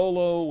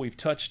Solo, we've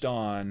touched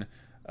on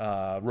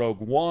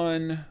Rogue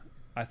One.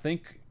 I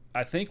think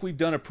we've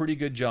done a pretty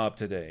good job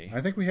today.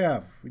 I think we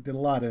have. We did a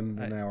lot in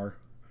an hour.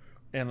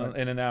 In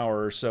an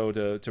hour or so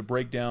to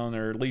break down,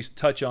 or at least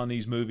touch on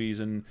these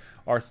movies and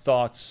our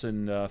thoughts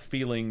and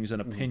feelings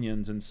and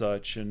opinions and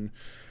such, and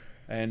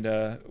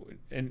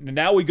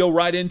now we go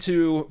right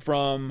into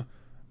from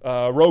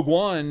Rogue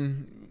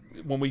One.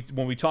 When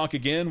we talk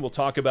again, we'll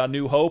talk about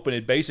New Hope, and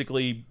it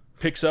basically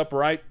picks up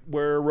right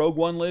where Rogue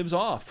One lives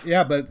off.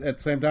 Yeah, but at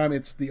the same time,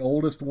 it's the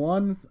oldest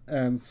one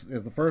and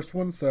is the first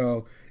one,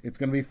 so it's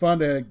going to be fun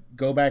to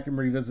go back and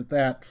revisit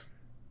that.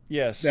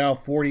 Yes. Now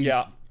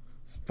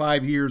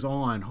 45 years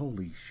on.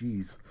 Holy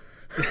jeez.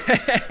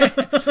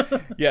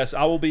 Yes,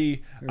 I'm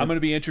going to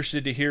be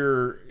interested to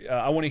hear.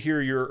 I want to hear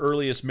your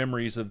earliest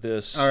memories of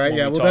this. All right,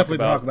 we'll definitely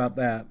talk about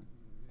that.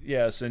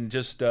 Yes, and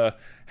just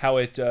how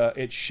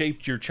it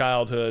shaped your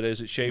childhood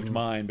as it shaped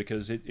mine,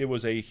 because it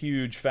was a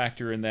huge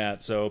factor in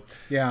that. So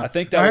yeah, I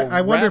think that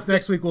I wonder if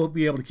next week we'll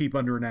be able to keep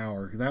under an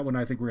hour. That one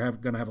I think we're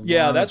going to have a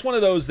lot that's one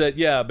of those that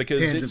because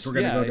tangents we're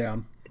going to go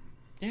down.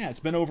 Yeah,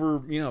 it's been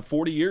over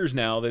 40 years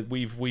now that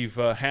we've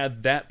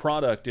had that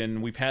product,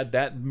 and we've had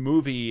that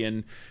movie,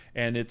 and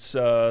it's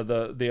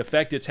the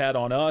effect it's had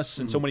on us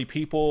and so many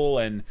people,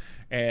 and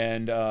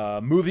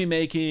movie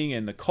making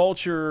and the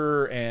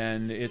culture,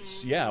 and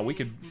it's we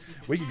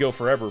could go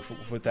forever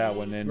with that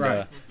one. And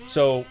right.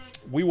 So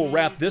we will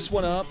wrap this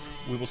one up.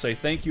 We will say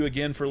thank you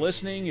again for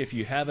listening. If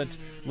you haven't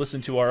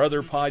listened to our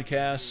other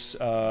podcasts,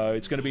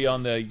 it's going to be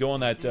go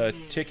on that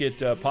Ticket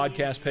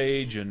podcast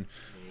page and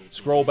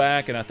scroll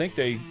back, and I think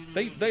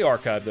they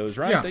archive those,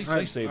 right? Yeah,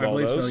 they save I all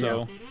those.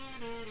 So, yeah.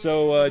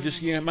 So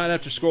just might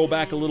have to scroll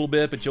back a little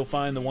bit, but you'll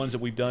find the ones that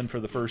we've done for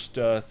the first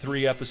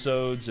 3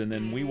 episodes, and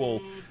then we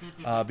will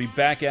be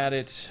back at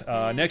it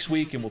next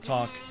week, and we'll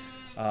talk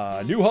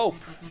New Hope,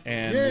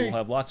 and we'll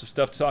have lots of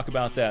stuff to talk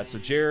about that. So,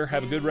 Jer,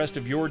 have a good rest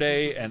of your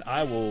day, and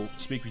I will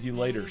speak with you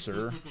later,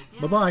 sir.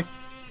 Bye-bye.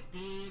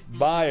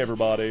 Bye,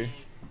 everybody.